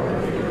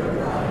Lord, the giver of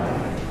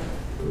life,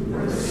 who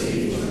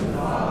proceeds from the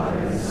Father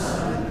and the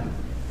Son.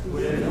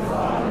 With the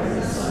Father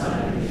and the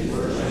Son He is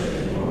worshipped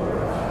and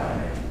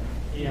glorified.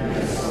 He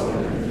has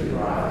spoken through the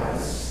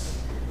prophets.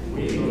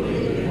 We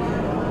believe in one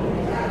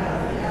holy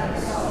Catholic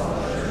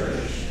Apostolic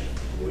Church.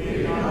 We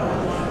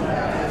acknowledge one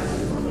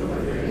baptism for the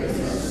forgiveness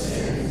of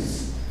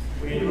sins.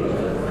 We look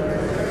for the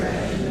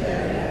resurrection of the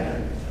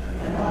dead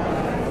and life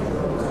of the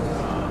world to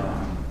come.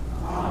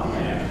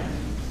 Amen.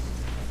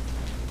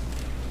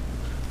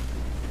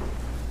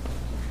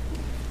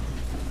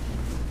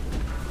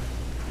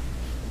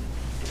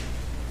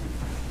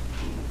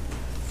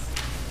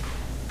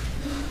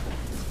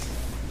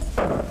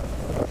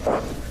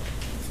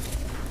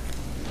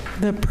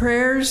 The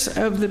prayers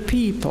of the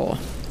people.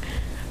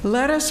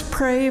 Let us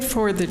pray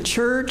for the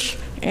church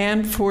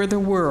and for the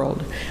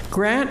world.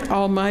 Grant,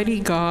 Almighty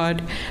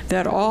God,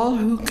 that all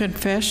who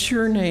confess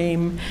your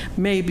name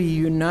may be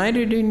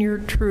united in your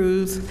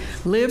truth,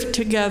 live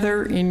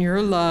together in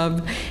your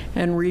love,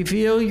 and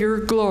reveal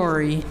your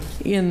glory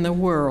in the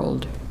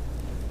world.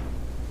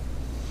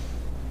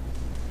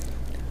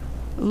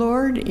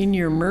 Lord, in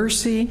your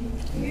mercy,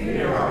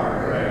 Hear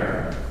our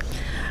prayer.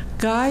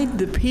 Guide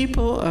the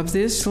people of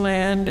this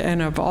land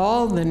and of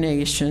all the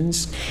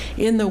nations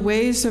in the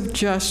ways of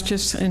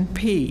justice and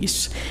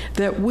peace,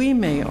 that we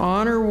may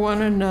honor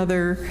one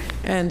another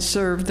and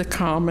serve the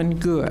common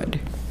good.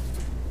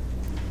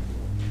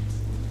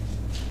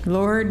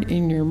 Lord,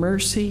 in your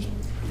mercy,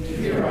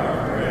 hear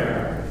our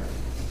prayer.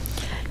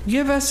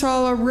 Give us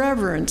all a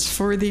reverence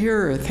for the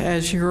earth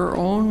as your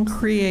own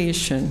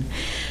creation,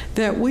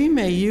 that we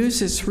may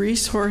use its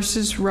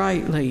resources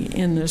rightly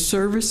in the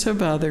service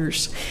of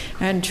others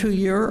and to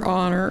your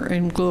honor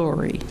and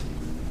glory.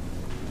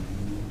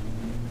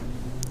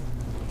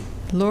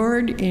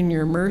 Lord, in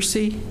your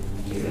mercy,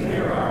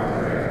 hear our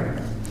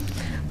prayer.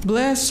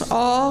 bless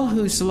all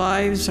whose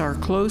lives are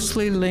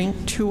closely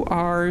linked to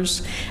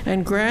ours,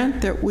 and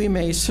grant that we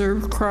may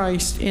serve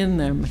Christ in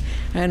them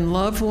and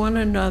love one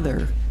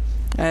another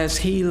as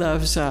he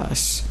loves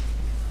us.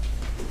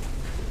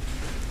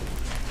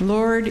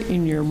 Lord,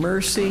 in your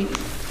mercy,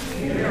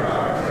 Hear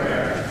our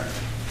prayer.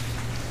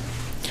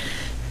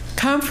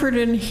 comfort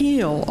and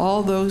heal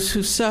all those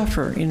who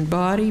suffer in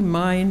body,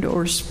 mind,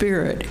 or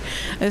spirit,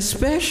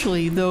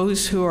 especially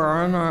those who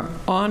are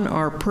on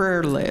our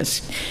prayer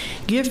list.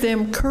 Give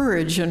them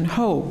courage and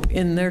hope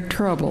in their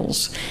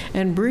troubles,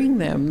 and bring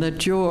them the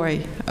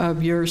joy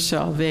of your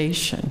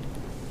salvation.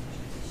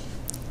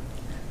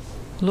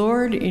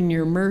 Lord, in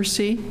your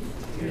mercy,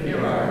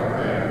 Hear our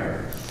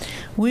prayer.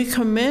 we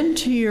commend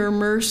to your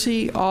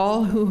mercy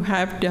all who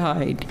have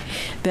died,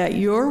 that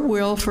your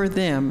will for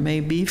them may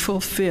be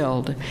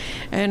fulfilled,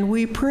 and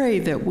we pray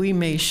that we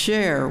may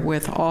share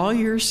with all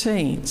your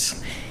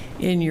saints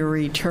in your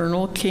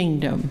eternal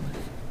kingdom.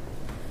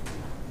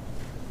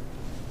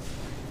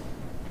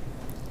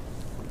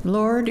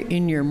 Lord,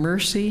 in your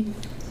mercy,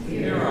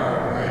 Hear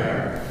our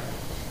prayer.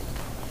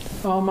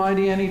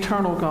 Almighty and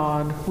eternal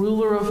God,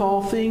 ruler of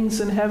all things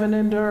in heaven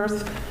and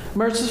earth,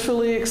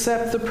 mercifully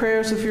accept the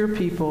prayers of your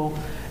people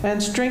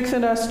and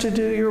strengthen us to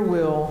do your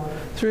will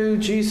through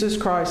Jesus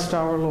Christ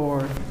our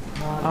Lord.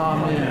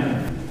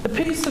 Amen. The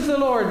peace of the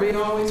Lord be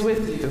always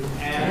with you.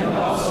 And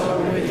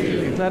also with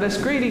you. Let us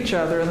greet each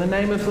other in the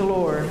name of the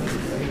Lord.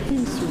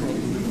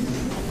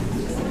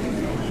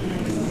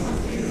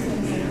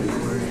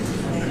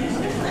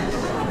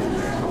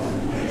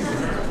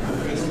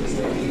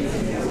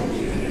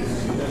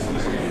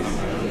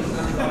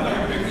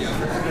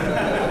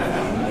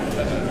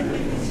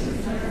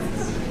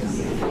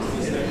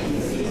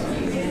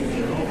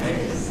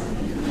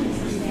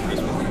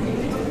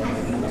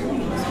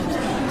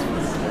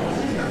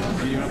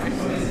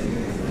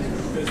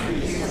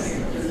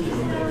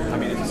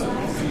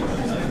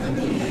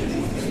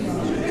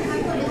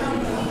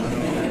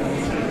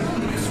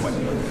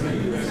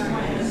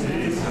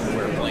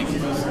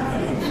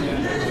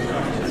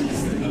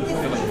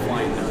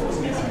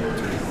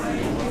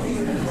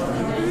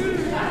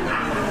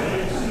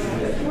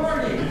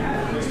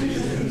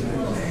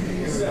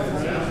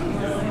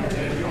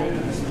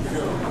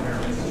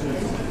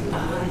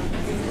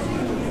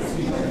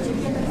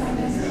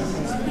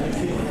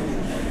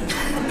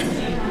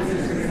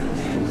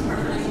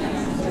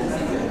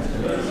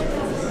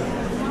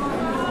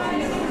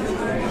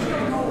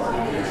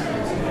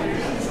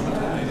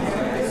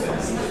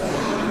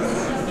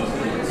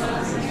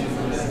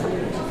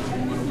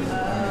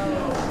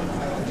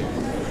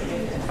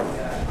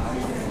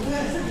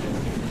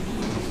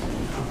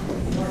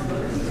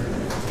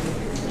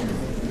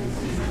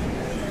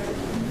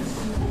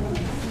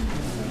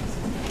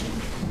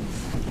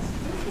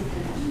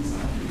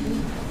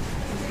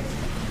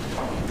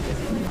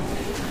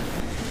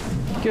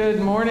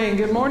 Good morning.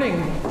 Good morning.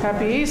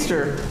 Happy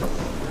Easter.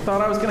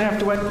 Thought I was going to have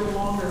to wait a little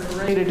longer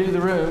for Ray to do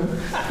the room.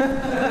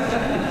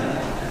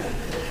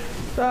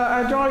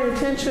 I draw your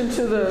attention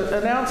to the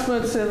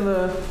announcements in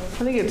the,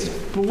 I think it's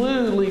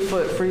blue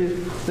leaflet for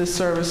this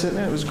service, isn't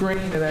it? It was green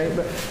today,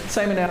 but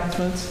same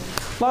announcements.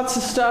 Lots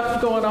of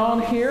stuff going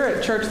on here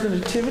at Church of the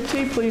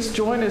Nativity. Please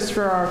join us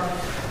for our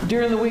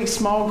during the week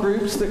small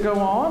groups that go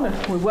on.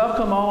 We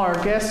welcome all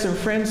our guests and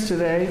friends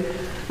today.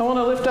 I want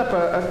to lift up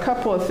a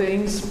couple of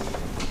things.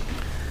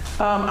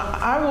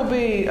 I will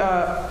be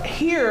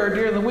here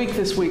during the week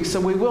this week,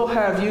 so we will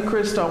have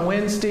Eucharist on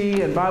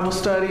Wednesday and Bible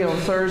study on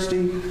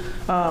Thursday.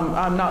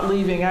 I'm not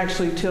leaving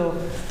actually till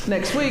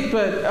next week,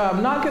 but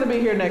I'm not going to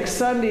be here next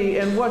Sunday.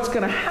 And what's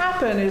going to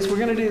happen is we're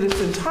going to do this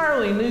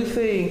entirely new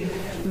thing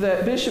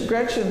that Bishop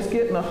Gretchen's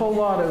getting a whole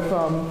lot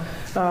of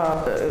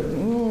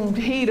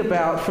heat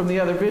about from the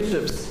other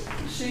bishops.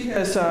 She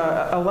has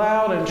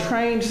allowed and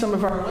trained some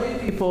of our lay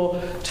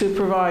people to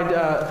provide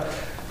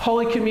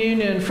Holy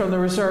Communion from the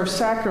reserved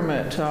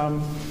sacrament.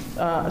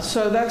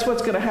 So that's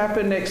what's going to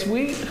happen next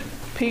week.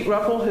 Pete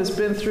Ruppel has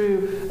been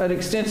through an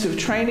extensive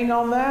training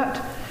on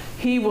that.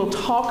 He will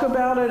talk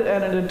about it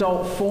at an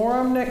adult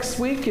forum next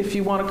week. If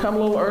you want to come a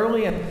little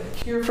early and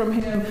hear from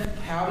him,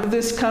 how did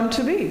this come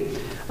to be?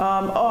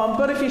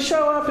 But if you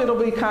show up,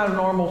 it'll be kind of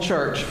normal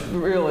church,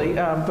 really.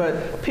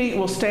 But Pete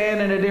will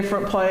stand in a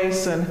different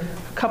place and a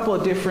couple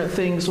of different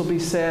things will be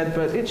said,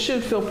 but it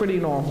should feel pretty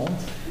normal.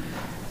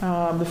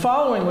 The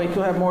following week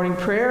you'll have morning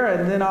prayer,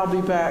 and then I'll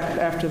be back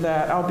after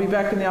that. I'll be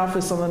back in the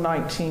office on the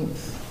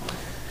 19th.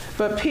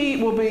 But Pete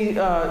will be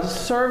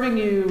serving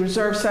you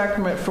reserved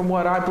sacrament from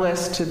what I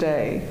blessed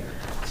today.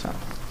 So,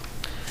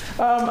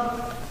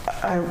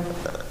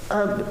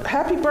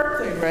 happy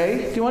birthday,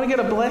 Ray. Do you want to get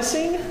a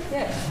blessing?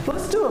 Yes.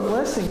 Let's do a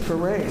blessing for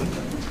Ray.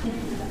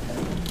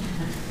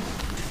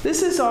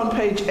 This is on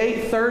page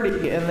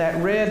 830 in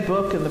that red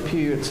book in the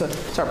pew. It's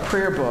our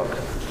prayer book.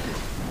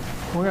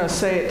 We're going to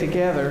say it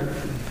together.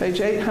 Page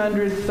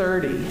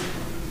 830. I'm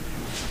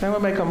going to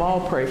make them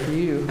all pray for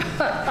you.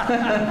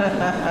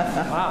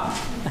 Wow.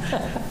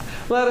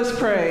 Let us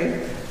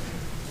pray.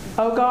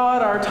 O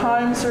God, our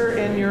times are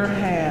in your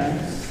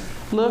hands.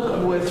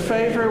 Look with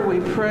favor, we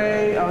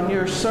pray, on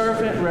your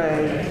servant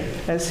Ray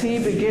as he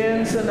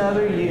begins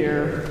another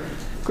year.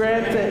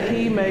 Grant that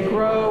he may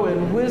grow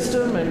in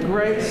wisdom and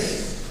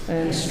grace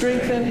and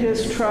strengthen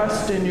his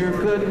trust in your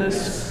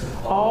goodness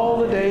all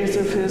the days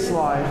of his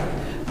life.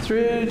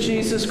 Through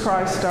Jesus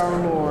Christ our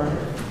Lord.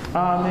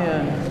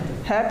 Amen.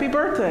 Happy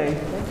birthday.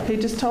 He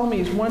just told me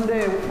he's one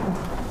day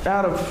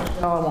out of,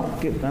 I won't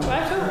give them.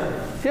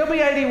 He'll be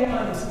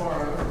 81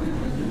 tomorrow.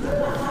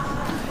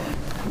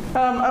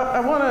 I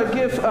want to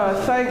give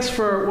thanks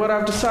for what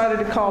I've decided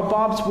to call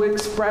Bob's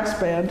Wicks Brass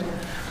Band.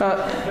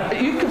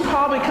 You could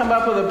probably come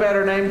up with a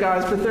better name,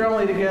 guys, but they're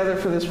only together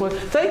for this one.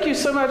 Thank you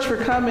so much for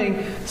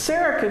coming.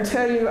 Sarah can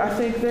tell you, I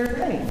think, their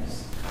names.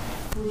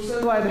 We're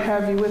so glad to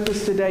have you with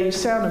us today. You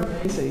sound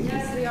amazing.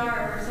 Yes, we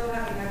are. We're so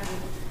happy to have you.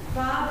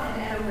 Bob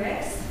and Anna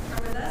Wicks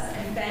are with us,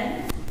 and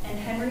Ben, and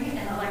Henry,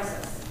 and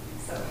Alexis.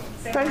 So,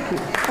 thank you.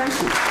 Thank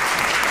you.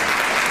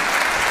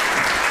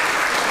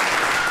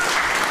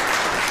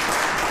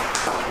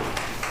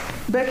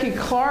 Becky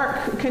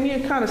Clark, can you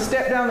kind of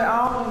step down the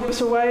aisle and give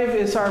us a wave?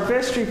 Is our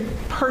vestry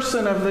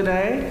person of the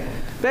day.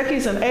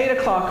 Becky's an 8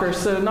 o'clocker,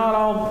 so not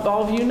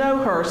all of you know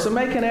her. So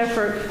make an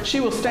effort.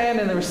 She will stand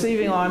in the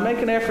receiving line. Make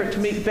an effort to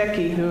meet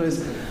Becky, who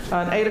is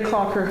an 8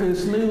 o'clocker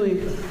who's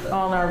newly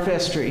on our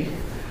vestry.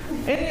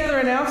 Any other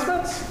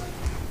announcements?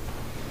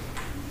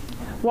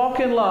 Walk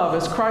in love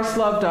as Christ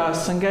loved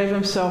us and gave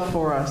himself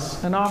for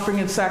us, an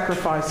offering and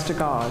sacrifice to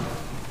God.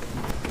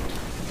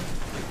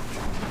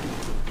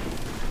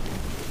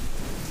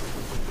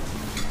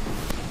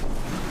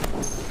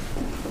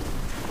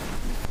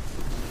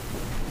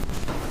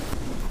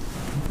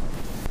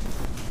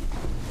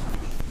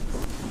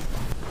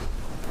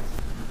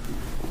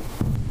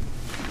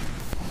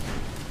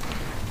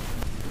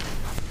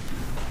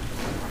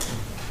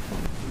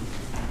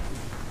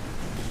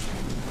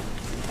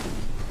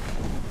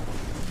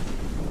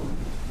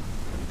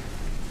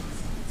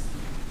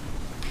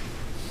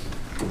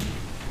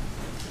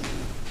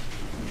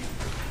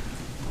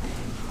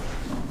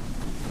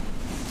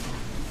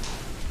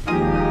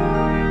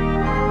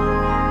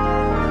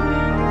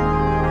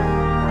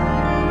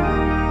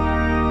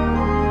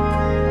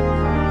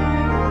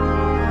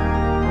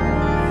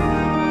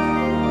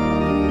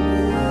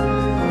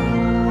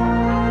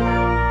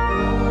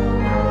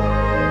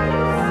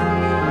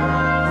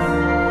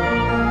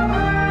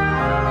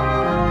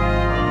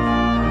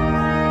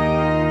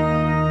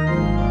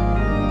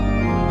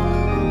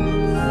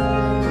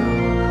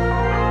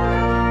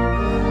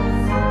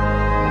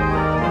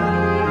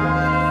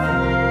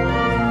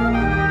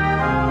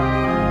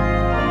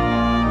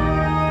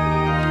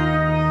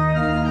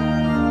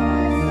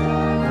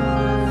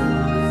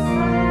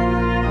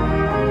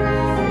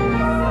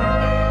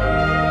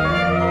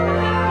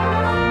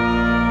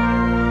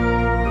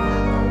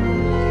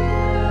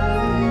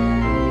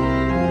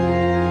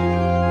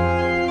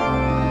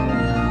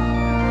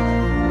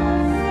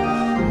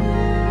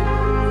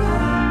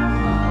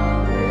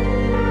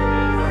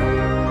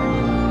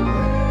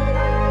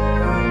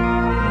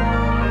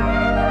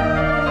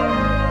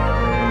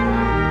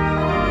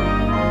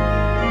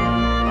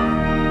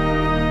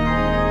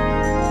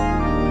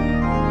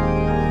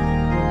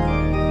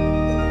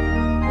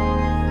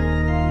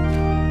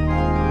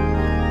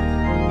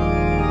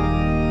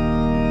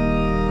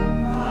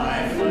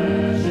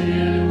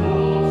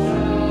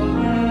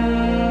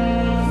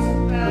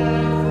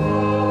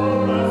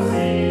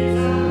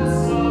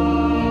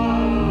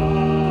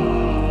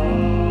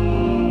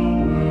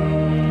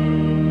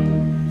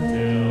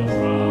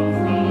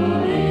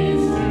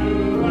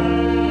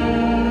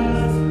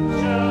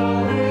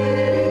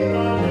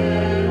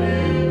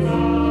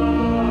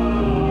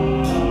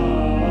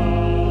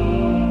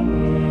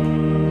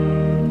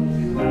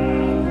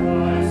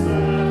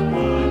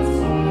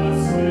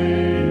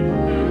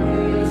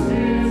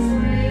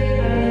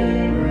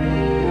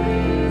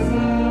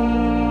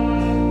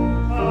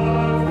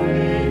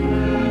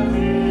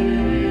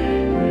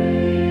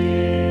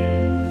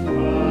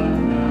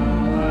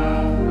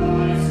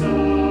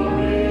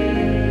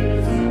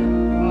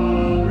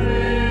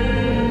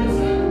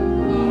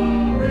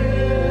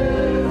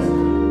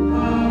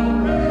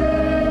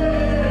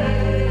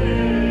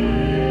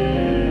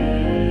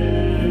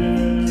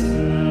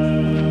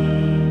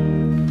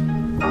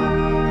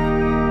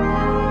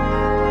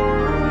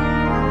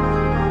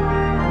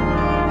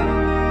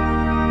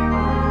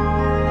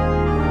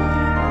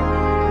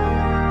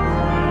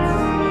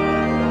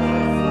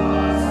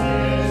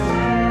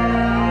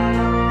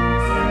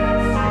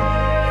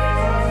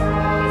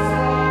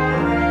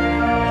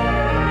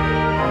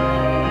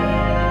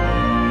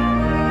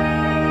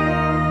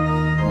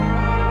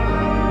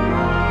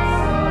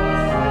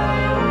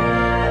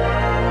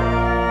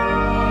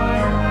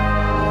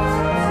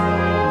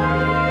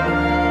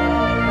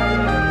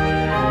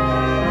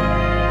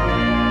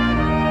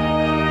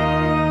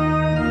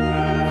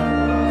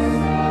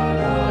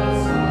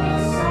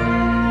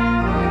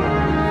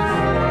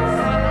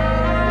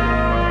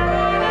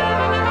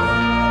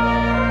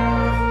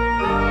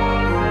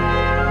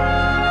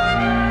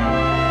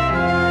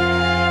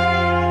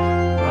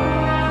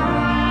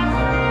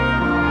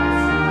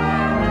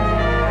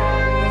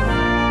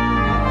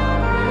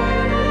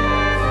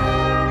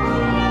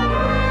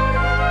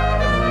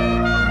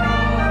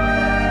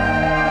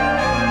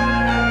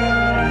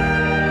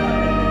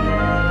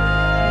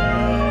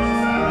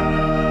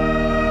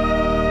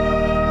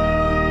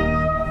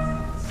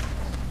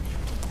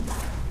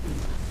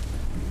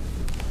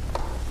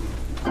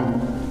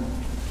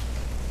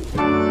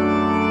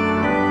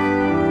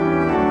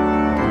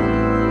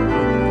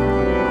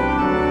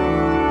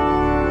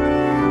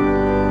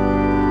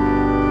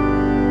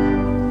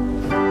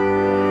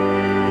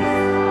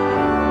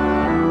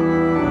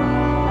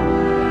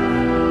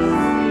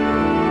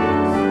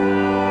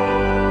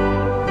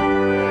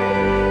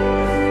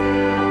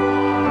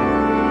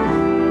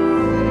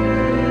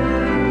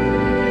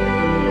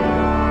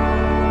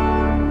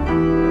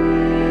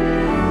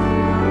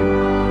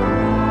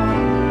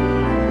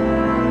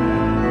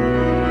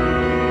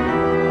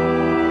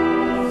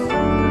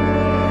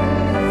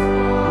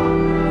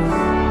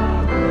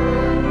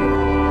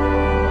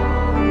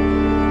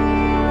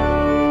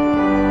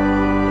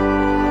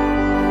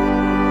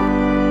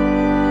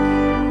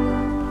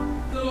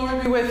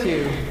 be with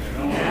you.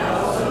 And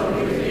also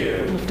with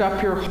you. Lift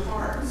up your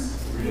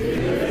hearts. We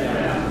lift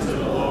them to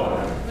the Lord.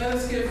 Let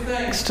us give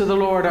thanks to the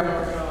Lord our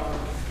God.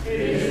 It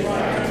is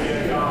right to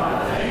give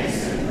God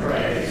thanks and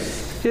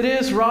praise. It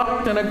is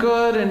right and a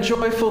good and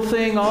joyful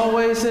thing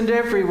always and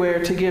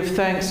everywhere to give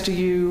thanks to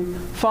you,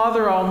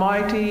 Father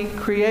Almighty,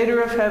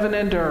 Creator of heaven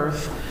and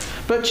earth.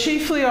 But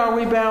chiefly are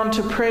we bound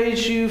to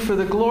praise you for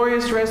the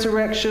glorious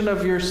resurrection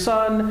of your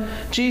Son,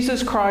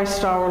 Jesus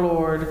Christ our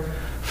Lord.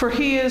 For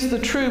he is the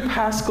true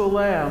Paschal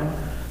Lamb,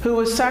 who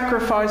was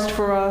sacrificed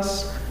for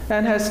us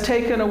and has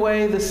taken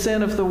away the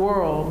sin of the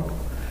world.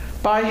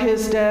 By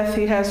his death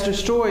he has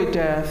destroyed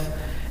death,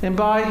 and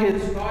by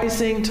his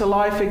rising to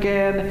life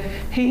again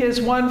he has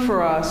won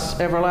for us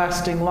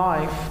everlasting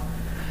life.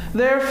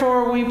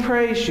 Therefore we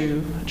praise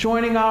you,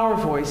 joining our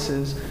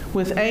voices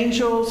with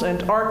angels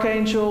and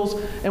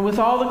archangels and with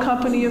all the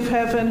company of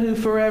heaven who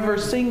forever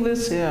sing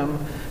this hymn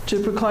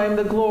to proclaim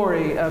the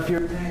glory of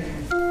your name.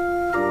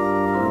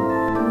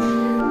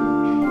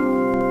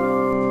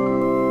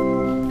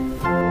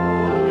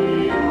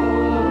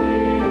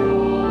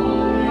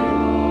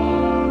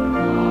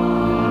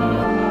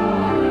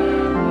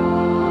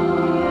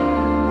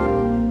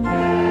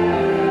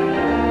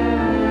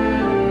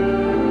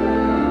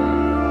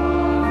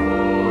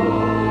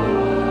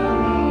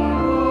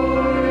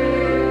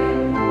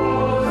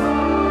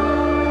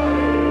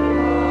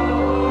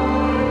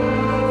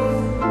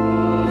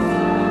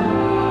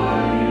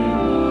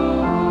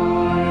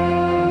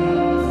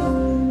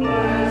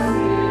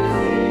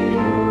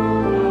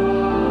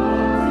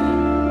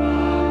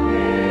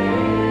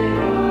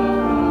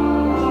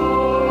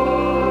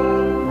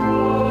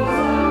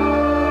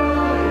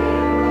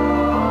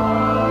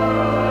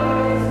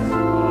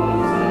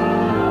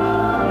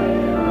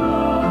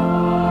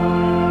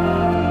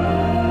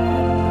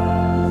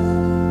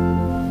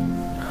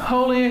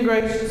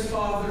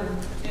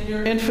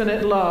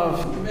 Infinite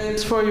love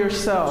is for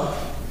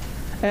yourself.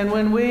 And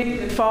when we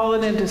had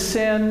fallen into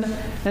sin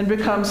and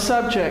become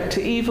subject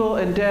to evil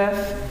and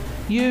death,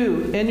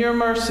 you, in your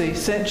mercy,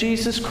 sent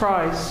Jesus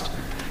Christ,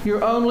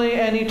 your only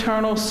and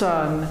eternal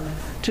Son,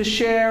 to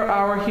share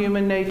our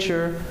human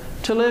nature,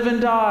 to live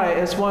and die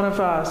as one of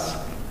us,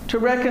 to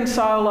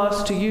reconcile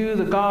us to you,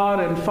 the God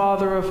and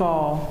Father of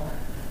all.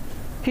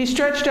 He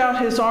stretched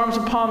out his arms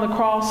upon the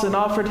cross and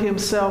offered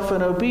himself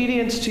in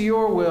obedience to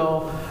your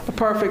will, a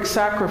perfect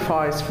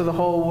sacrifice for the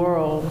whole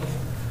world.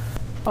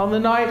 On the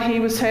night he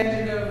was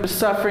handed over to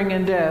suffering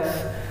and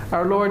death,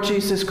 our Lord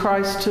Jesus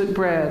Christ took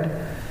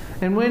bread,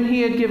 and when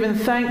he had given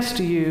thanks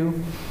to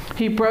you,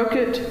 he broke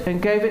it and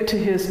gave it to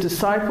his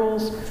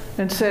disciples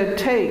and said,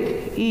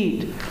 "Take,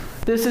 eat.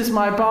 This is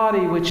my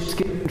body which is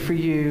given for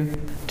you.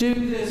 Do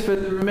this for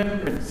the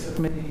remembrance of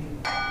me."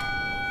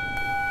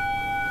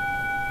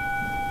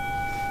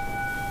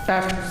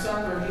 After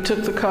supper, he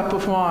took the cup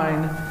of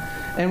wine,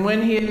 and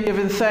when he had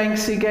given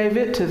thanks, he gave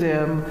it to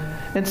them,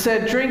 and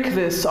said, "Drink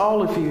this,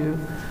 all of you.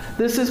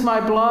 This is my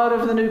blood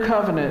of the new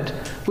covenant,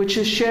 which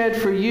is shed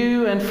for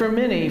you and for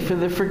many for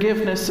the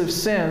forgiveness of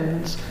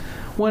sins.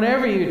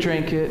 Whenever you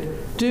drink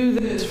it, do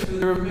this for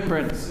the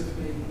remembrance of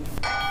me."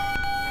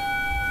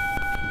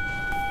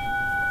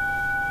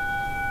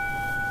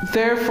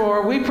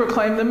 Therefore, we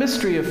proclaim the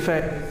mystery of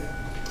faith.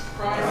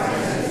 Christ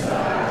has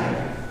died.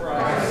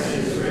 Christ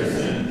is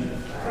risen.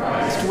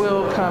 Christ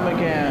will come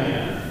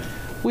again.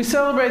 We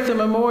celebrate the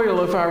memorial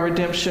of our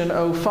redemption,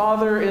 O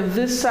Father, in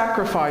this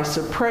sacrifice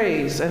of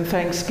praise and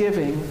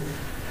thanksgiving.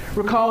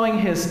 Recalling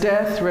his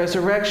death,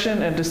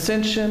 resurrection, and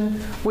ascension,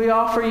 we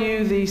offer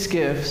you these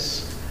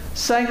gifts.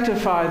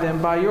 Sanctify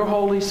them by your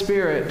Holy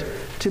Spirit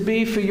to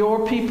be for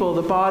your people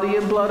the body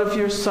and blood of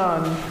your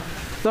Son,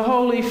 the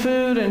holy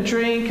food and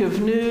drink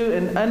of new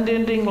and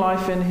unending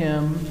life in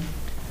him.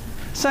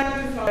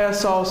 Sanctify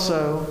us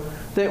also,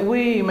 that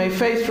we may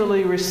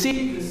faithfully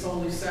receive this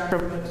holy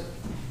sacrament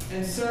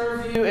and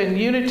serve you in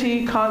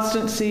unity,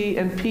 constancy,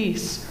 and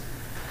peace.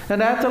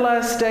 And at the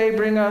last day,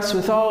 bring us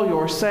with all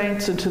your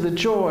saints into the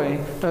joy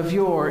of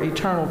your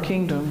eternal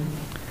kingdom.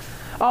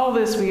 All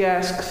this we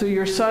ask through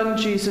your Son,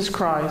 Jesus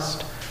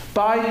Christ,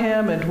 by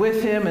him and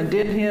with him and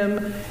in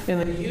him, in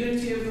the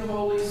unity of the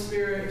Holy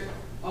Spirit.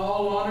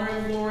 All honor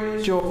and glory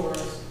is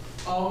yours,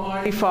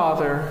 Almighty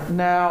Father,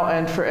 now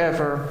and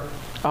forever.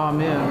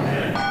 Amen.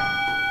 Amen.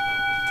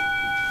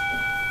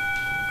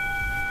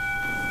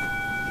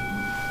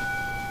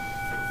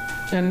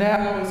 And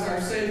now, as our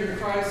Savior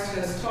Christ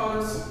has taught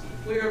us,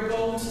 we are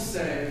bold to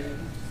say,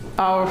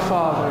 Our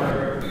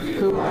Father,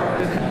 who art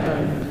in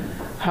heaven,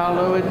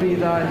 hallowed be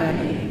thy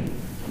name.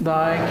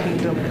 Thy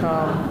kingdom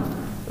come,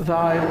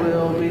 thy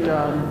will be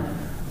done,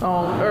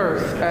 on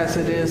earth as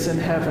it is in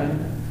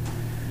heaven.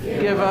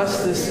 Give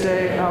us this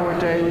day our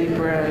daily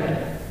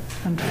bread,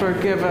 and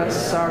forgive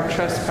us our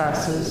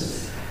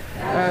trespasses,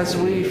 as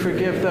we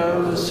forgive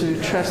those who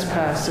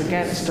trespass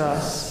against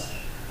us.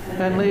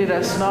 And lead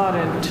us not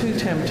into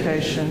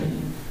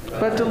temptation,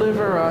 but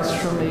deliver us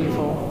from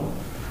evil.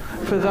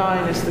 For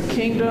thine is the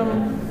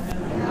kingdom,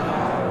 and the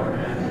power,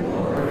 and the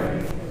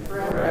glory,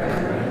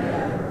 forever and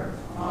ever.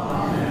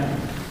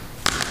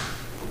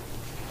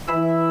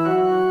 Amen.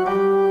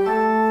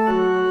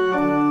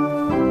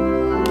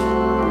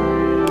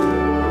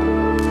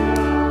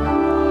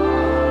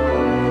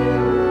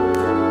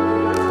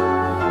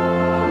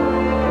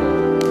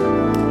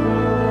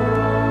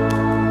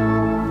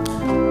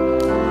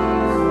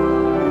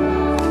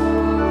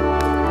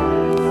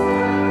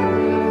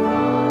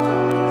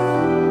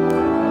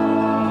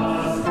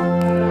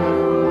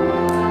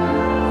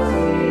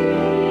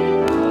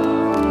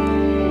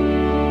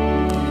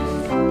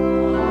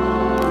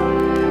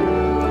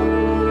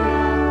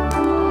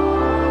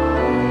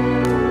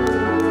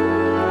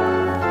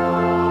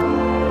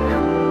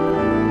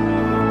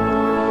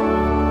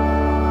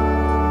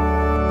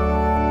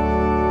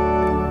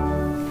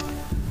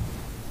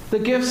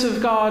 gifts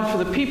of God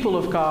for the people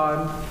of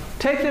God.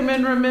 Take them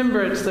in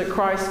remembrance that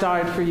Christ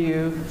died for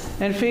you,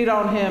 and feed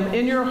on him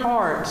in your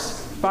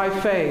hearts by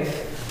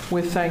faith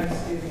with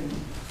thanksgiving.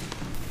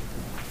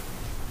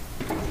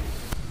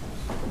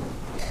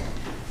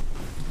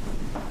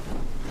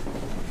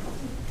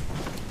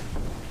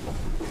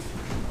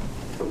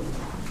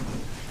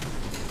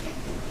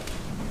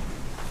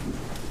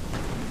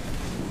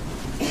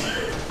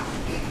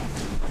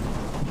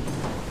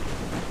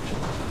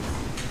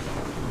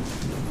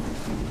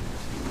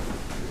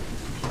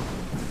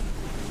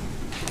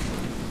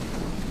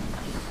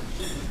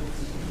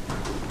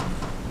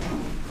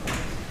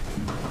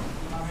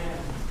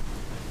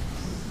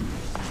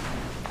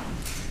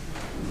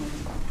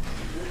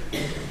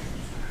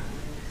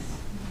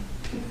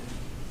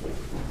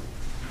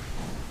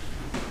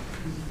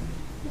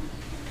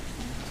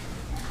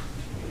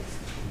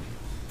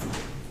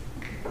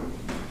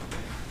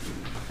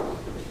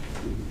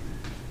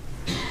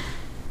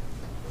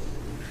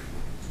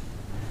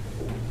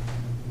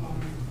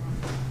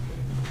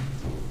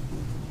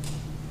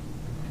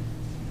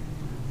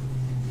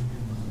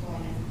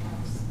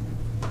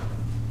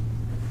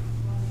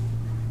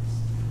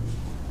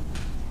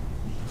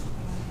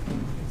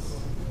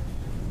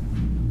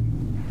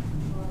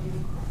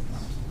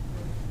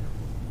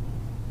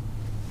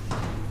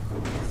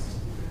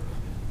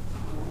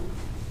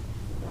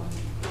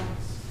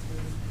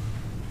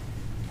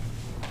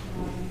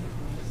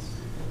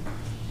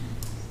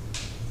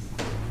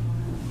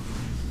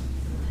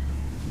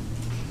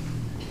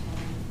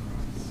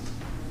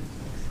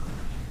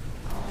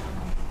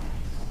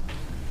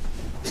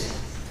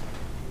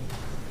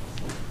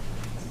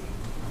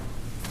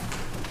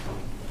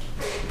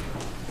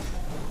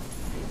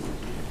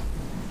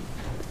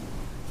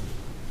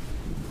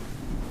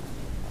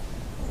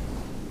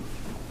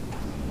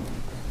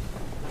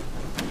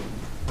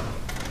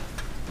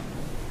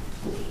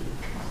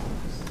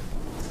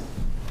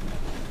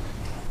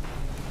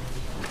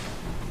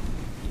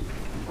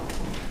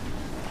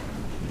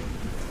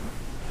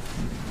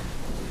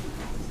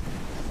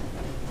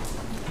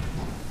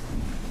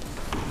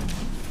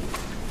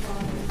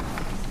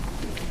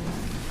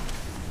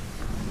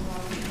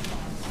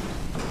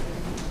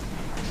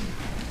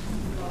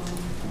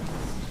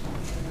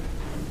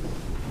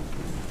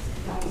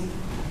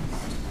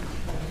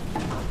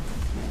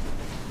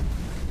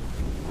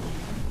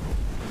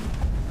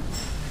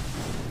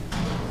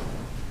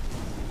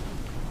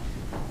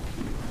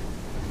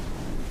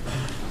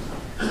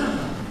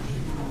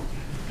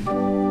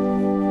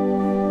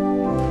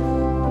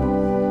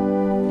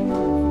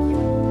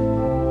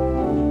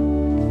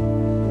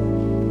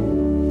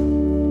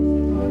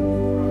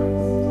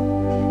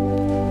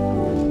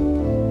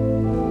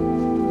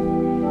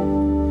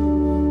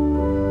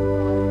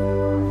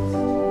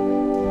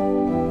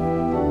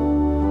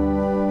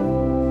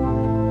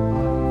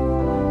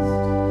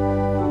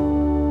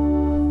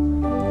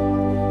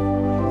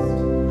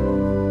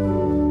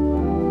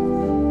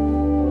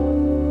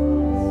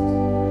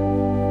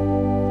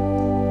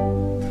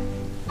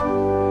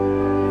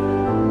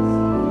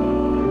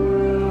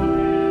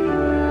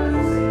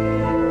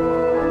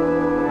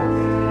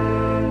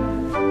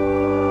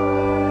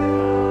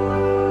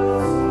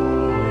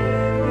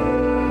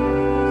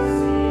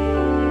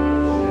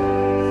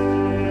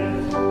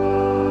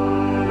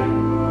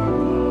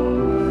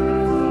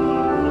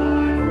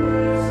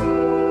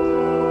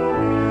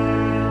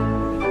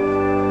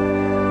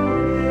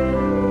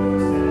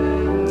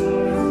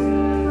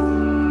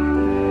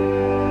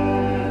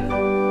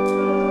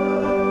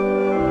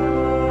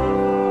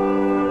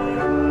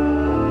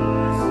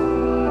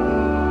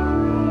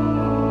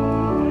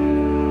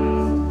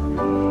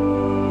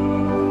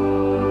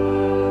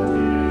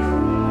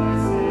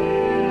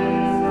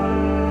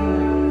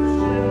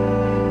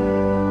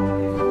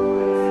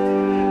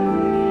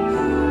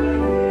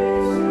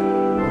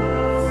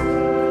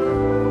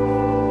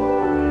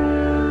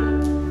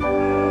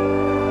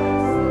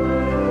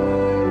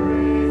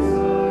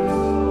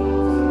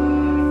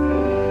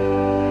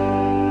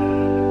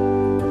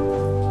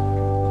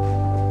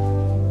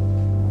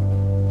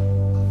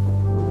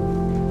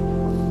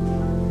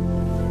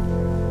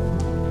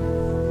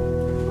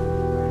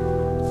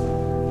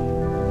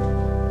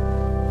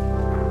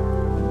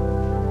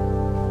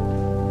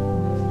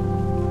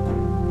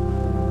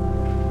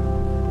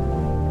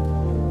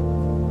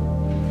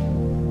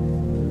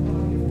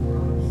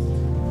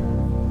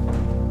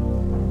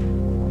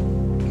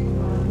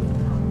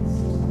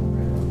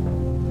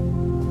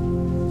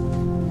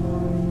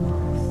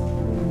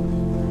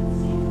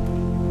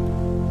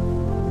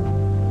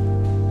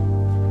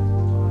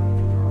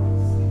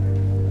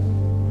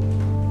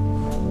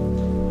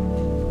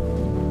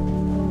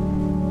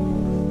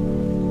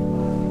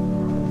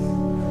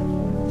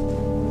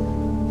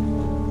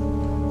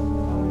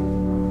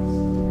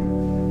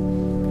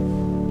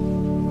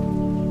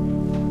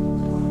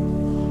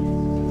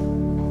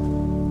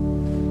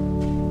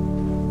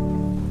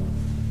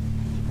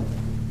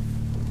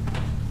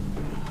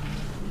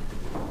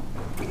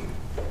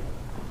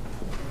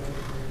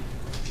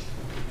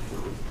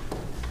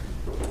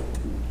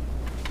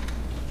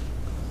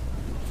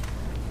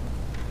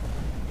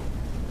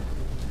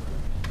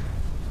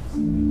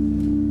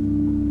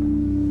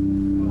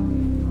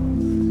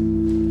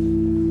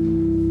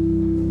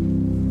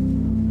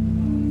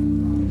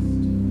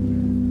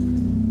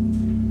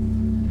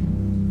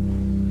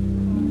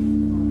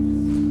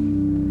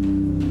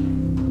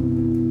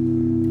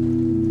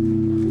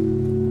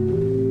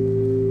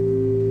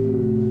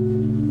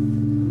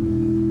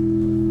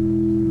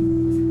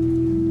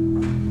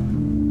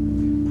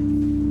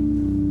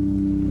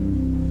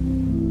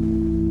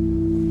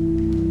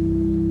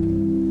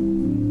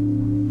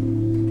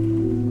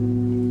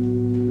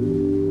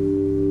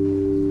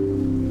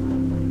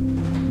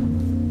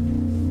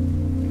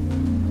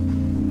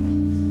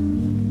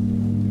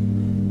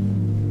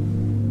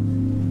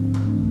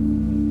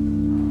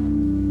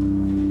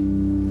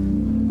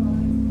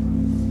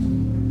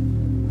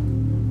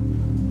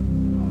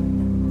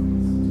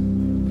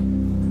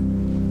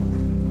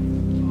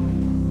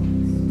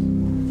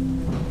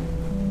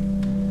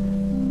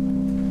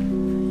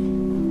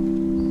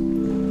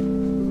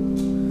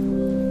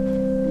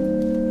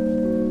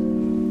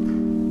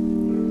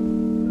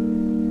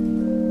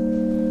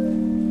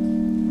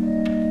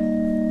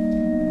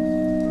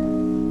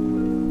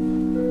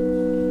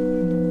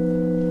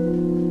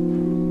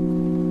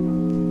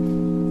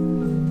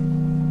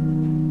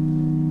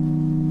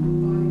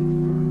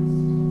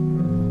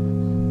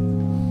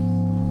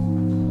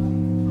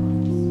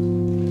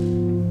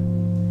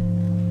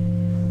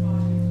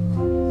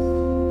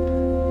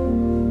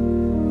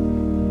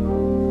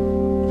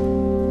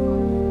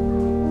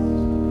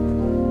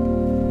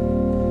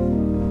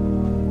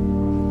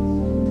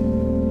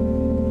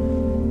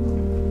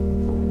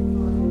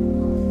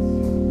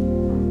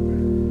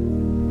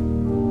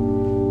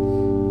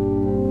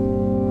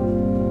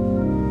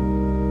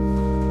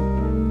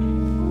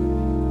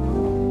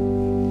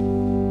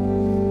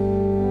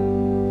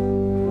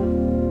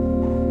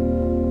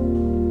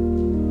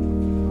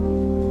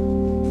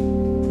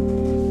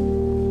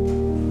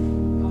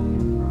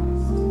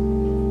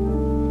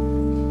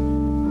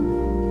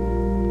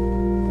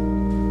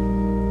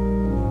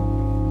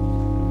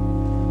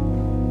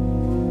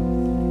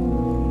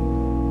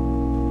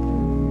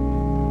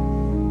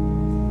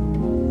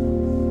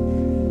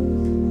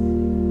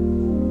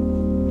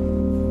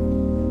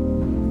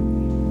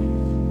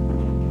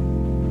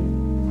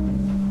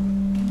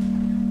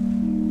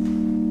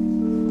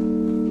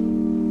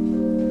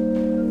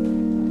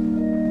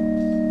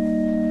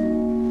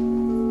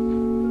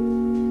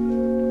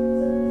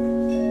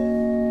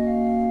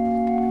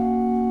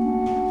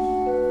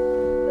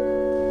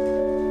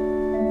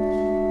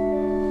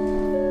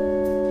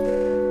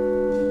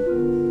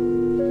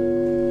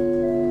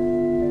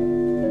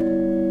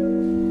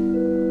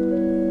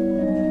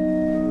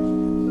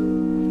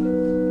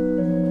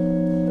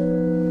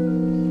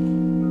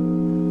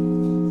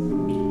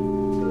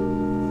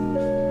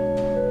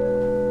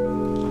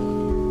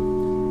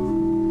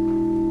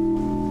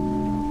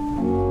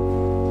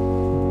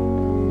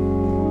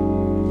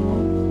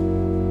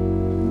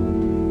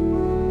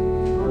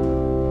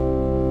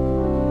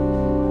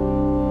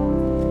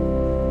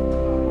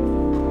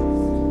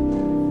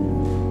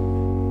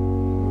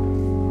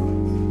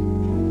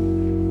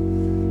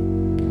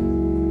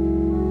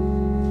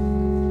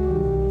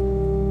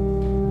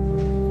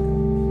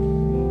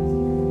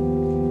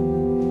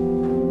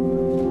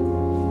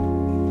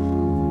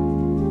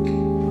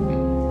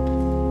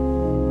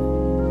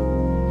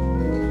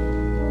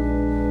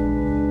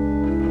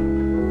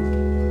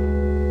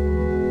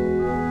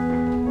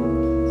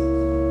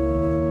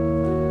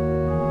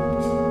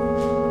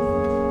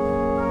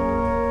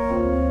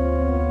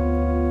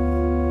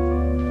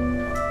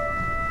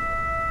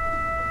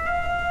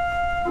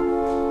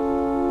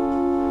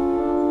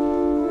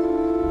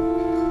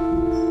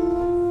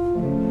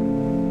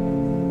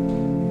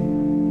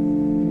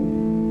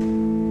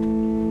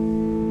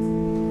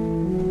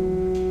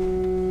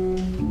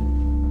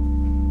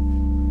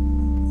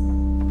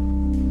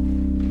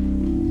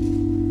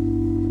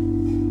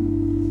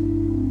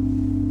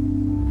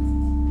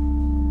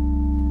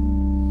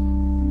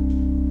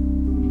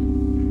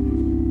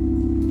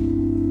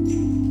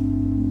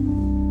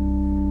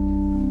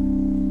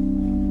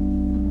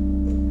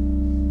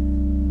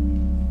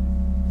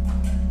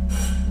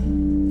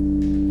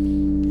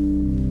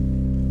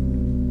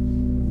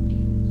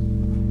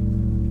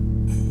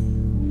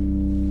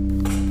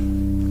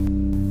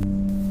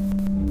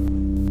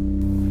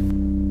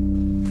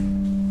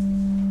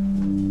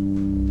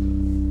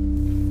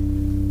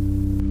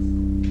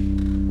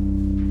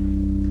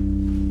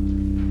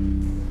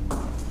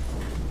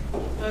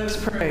 Let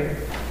us pray.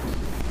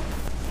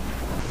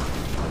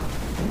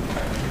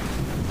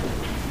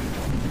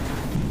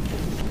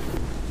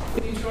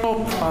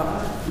 Eternal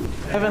God,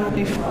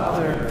 Heavenly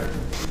Father,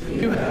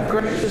 you have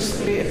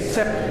graciously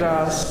accepted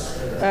us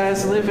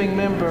as living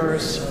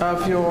members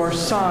of your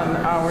Son,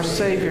 our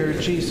Savior,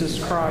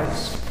 Jesus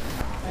Christ.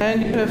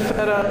 And you have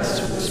fed us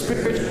with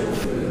spiritual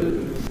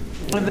food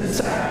and the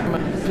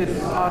sacrament of his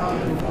body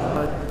and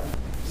blood.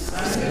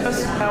 Send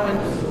us now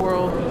into the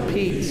world of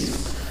peace,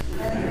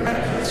 and grant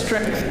us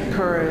strength and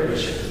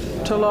courage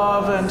to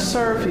love and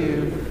serve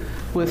you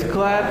with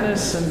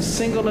gladness and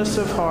singleness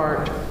of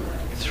heart,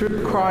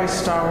 through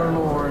Christ our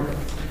Lord.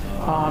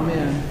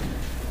 Amen.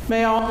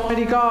 May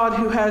Almighty God,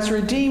 who has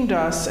redeemed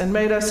us and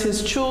made us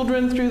his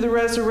children through the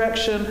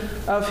resurrection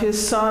of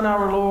his Son,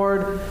 our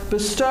Lord,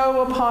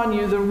 bestow upon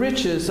you the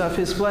riches of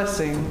his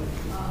blessing.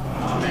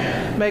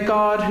 Amen. May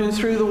God, who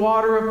through the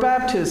water of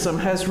baptism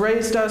has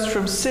raised us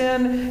from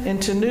sin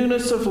into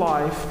newness of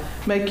life,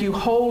 make you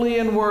holy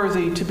and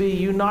worthy to be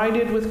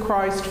united with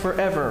Christ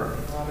forever.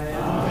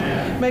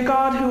 Amen. May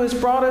God, who has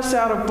brought us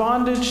out of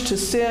bondage to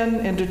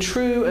sin into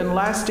true and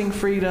lasting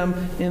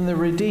freedom in the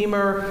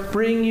Redeemer,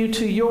 bring you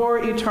to your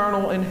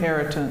eternal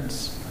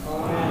inheritance.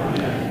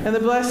 Amen. And the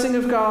blessing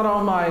of God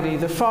Almighty,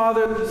 the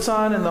Father, the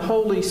Son, and the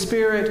Holy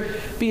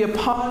Spirit be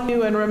upon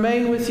you and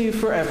remain with you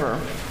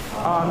forever.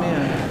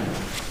 Amen.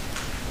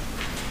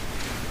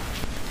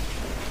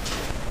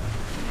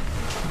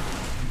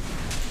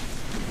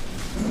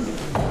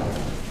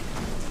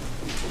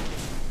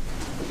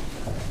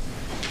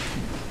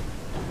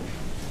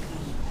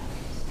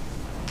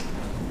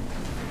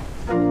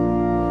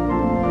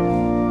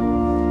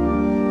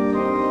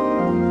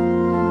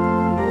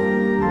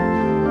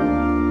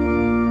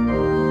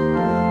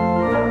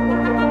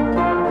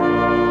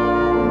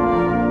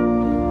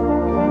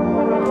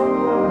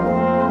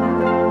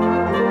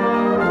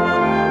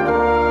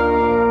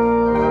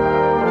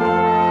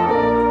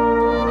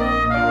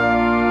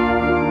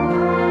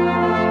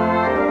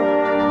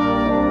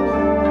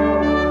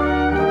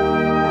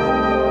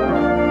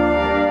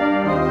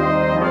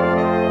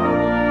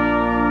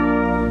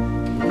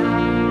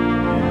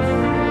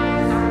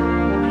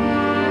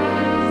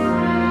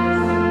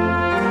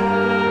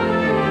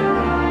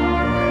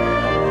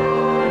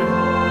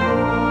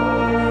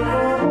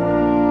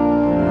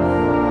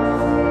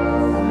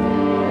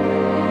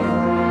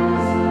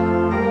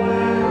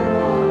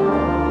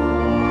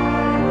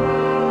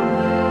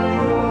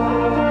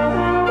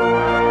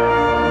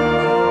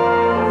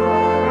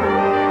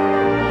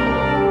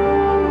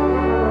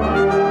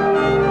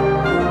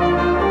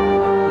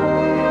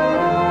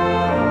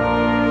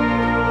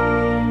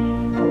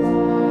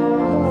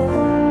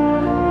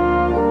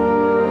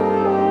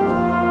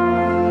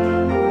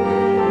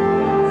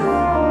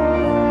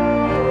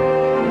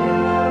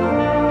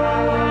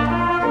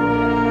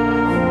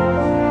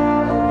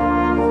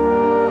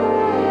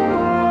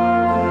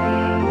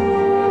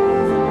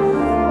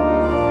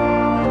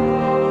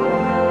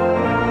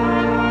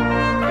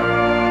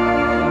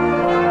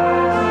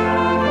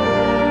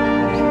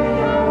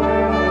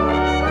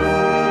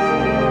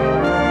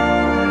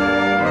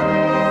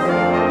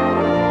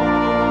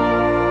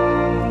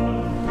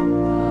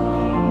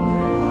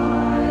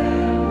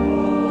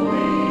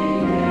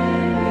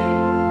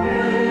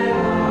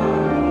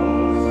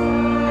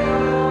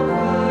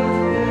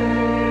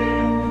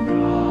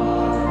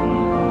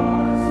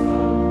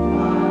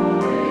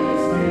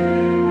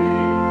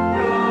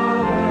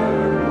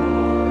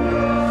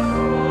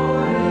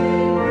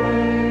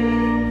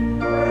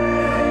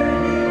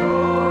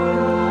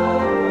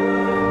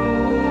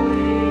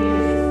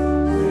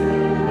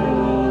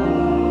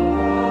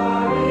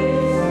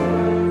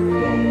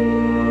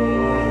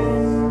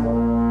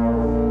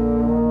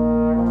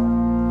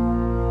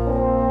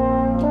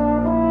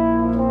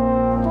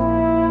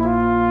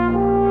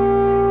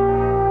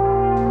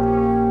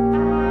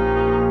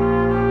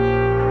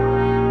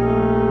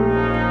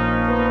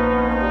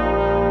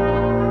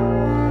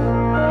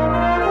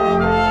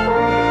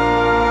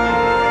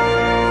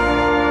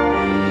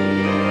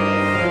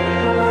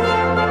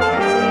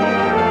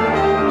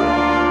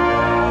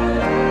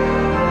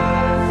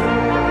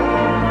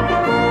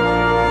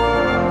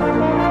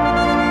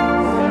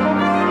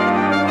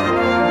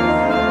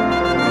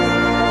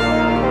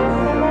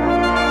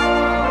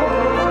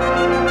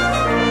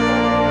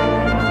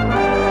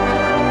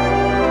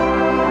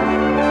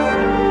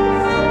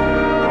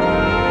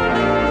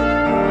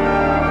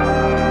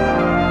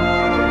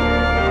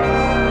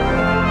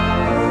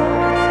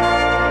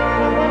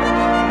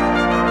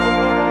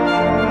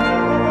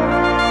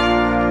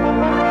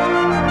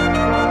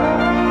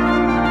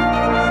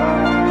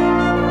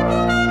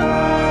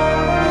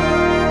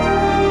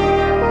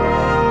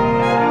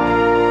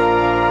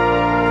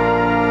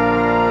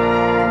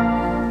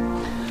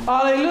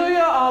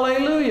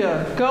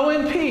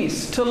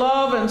 To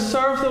love and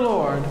serve the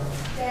Lord.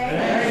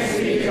 Thanks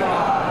be to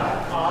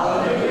God.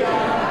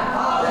 Hallelujah.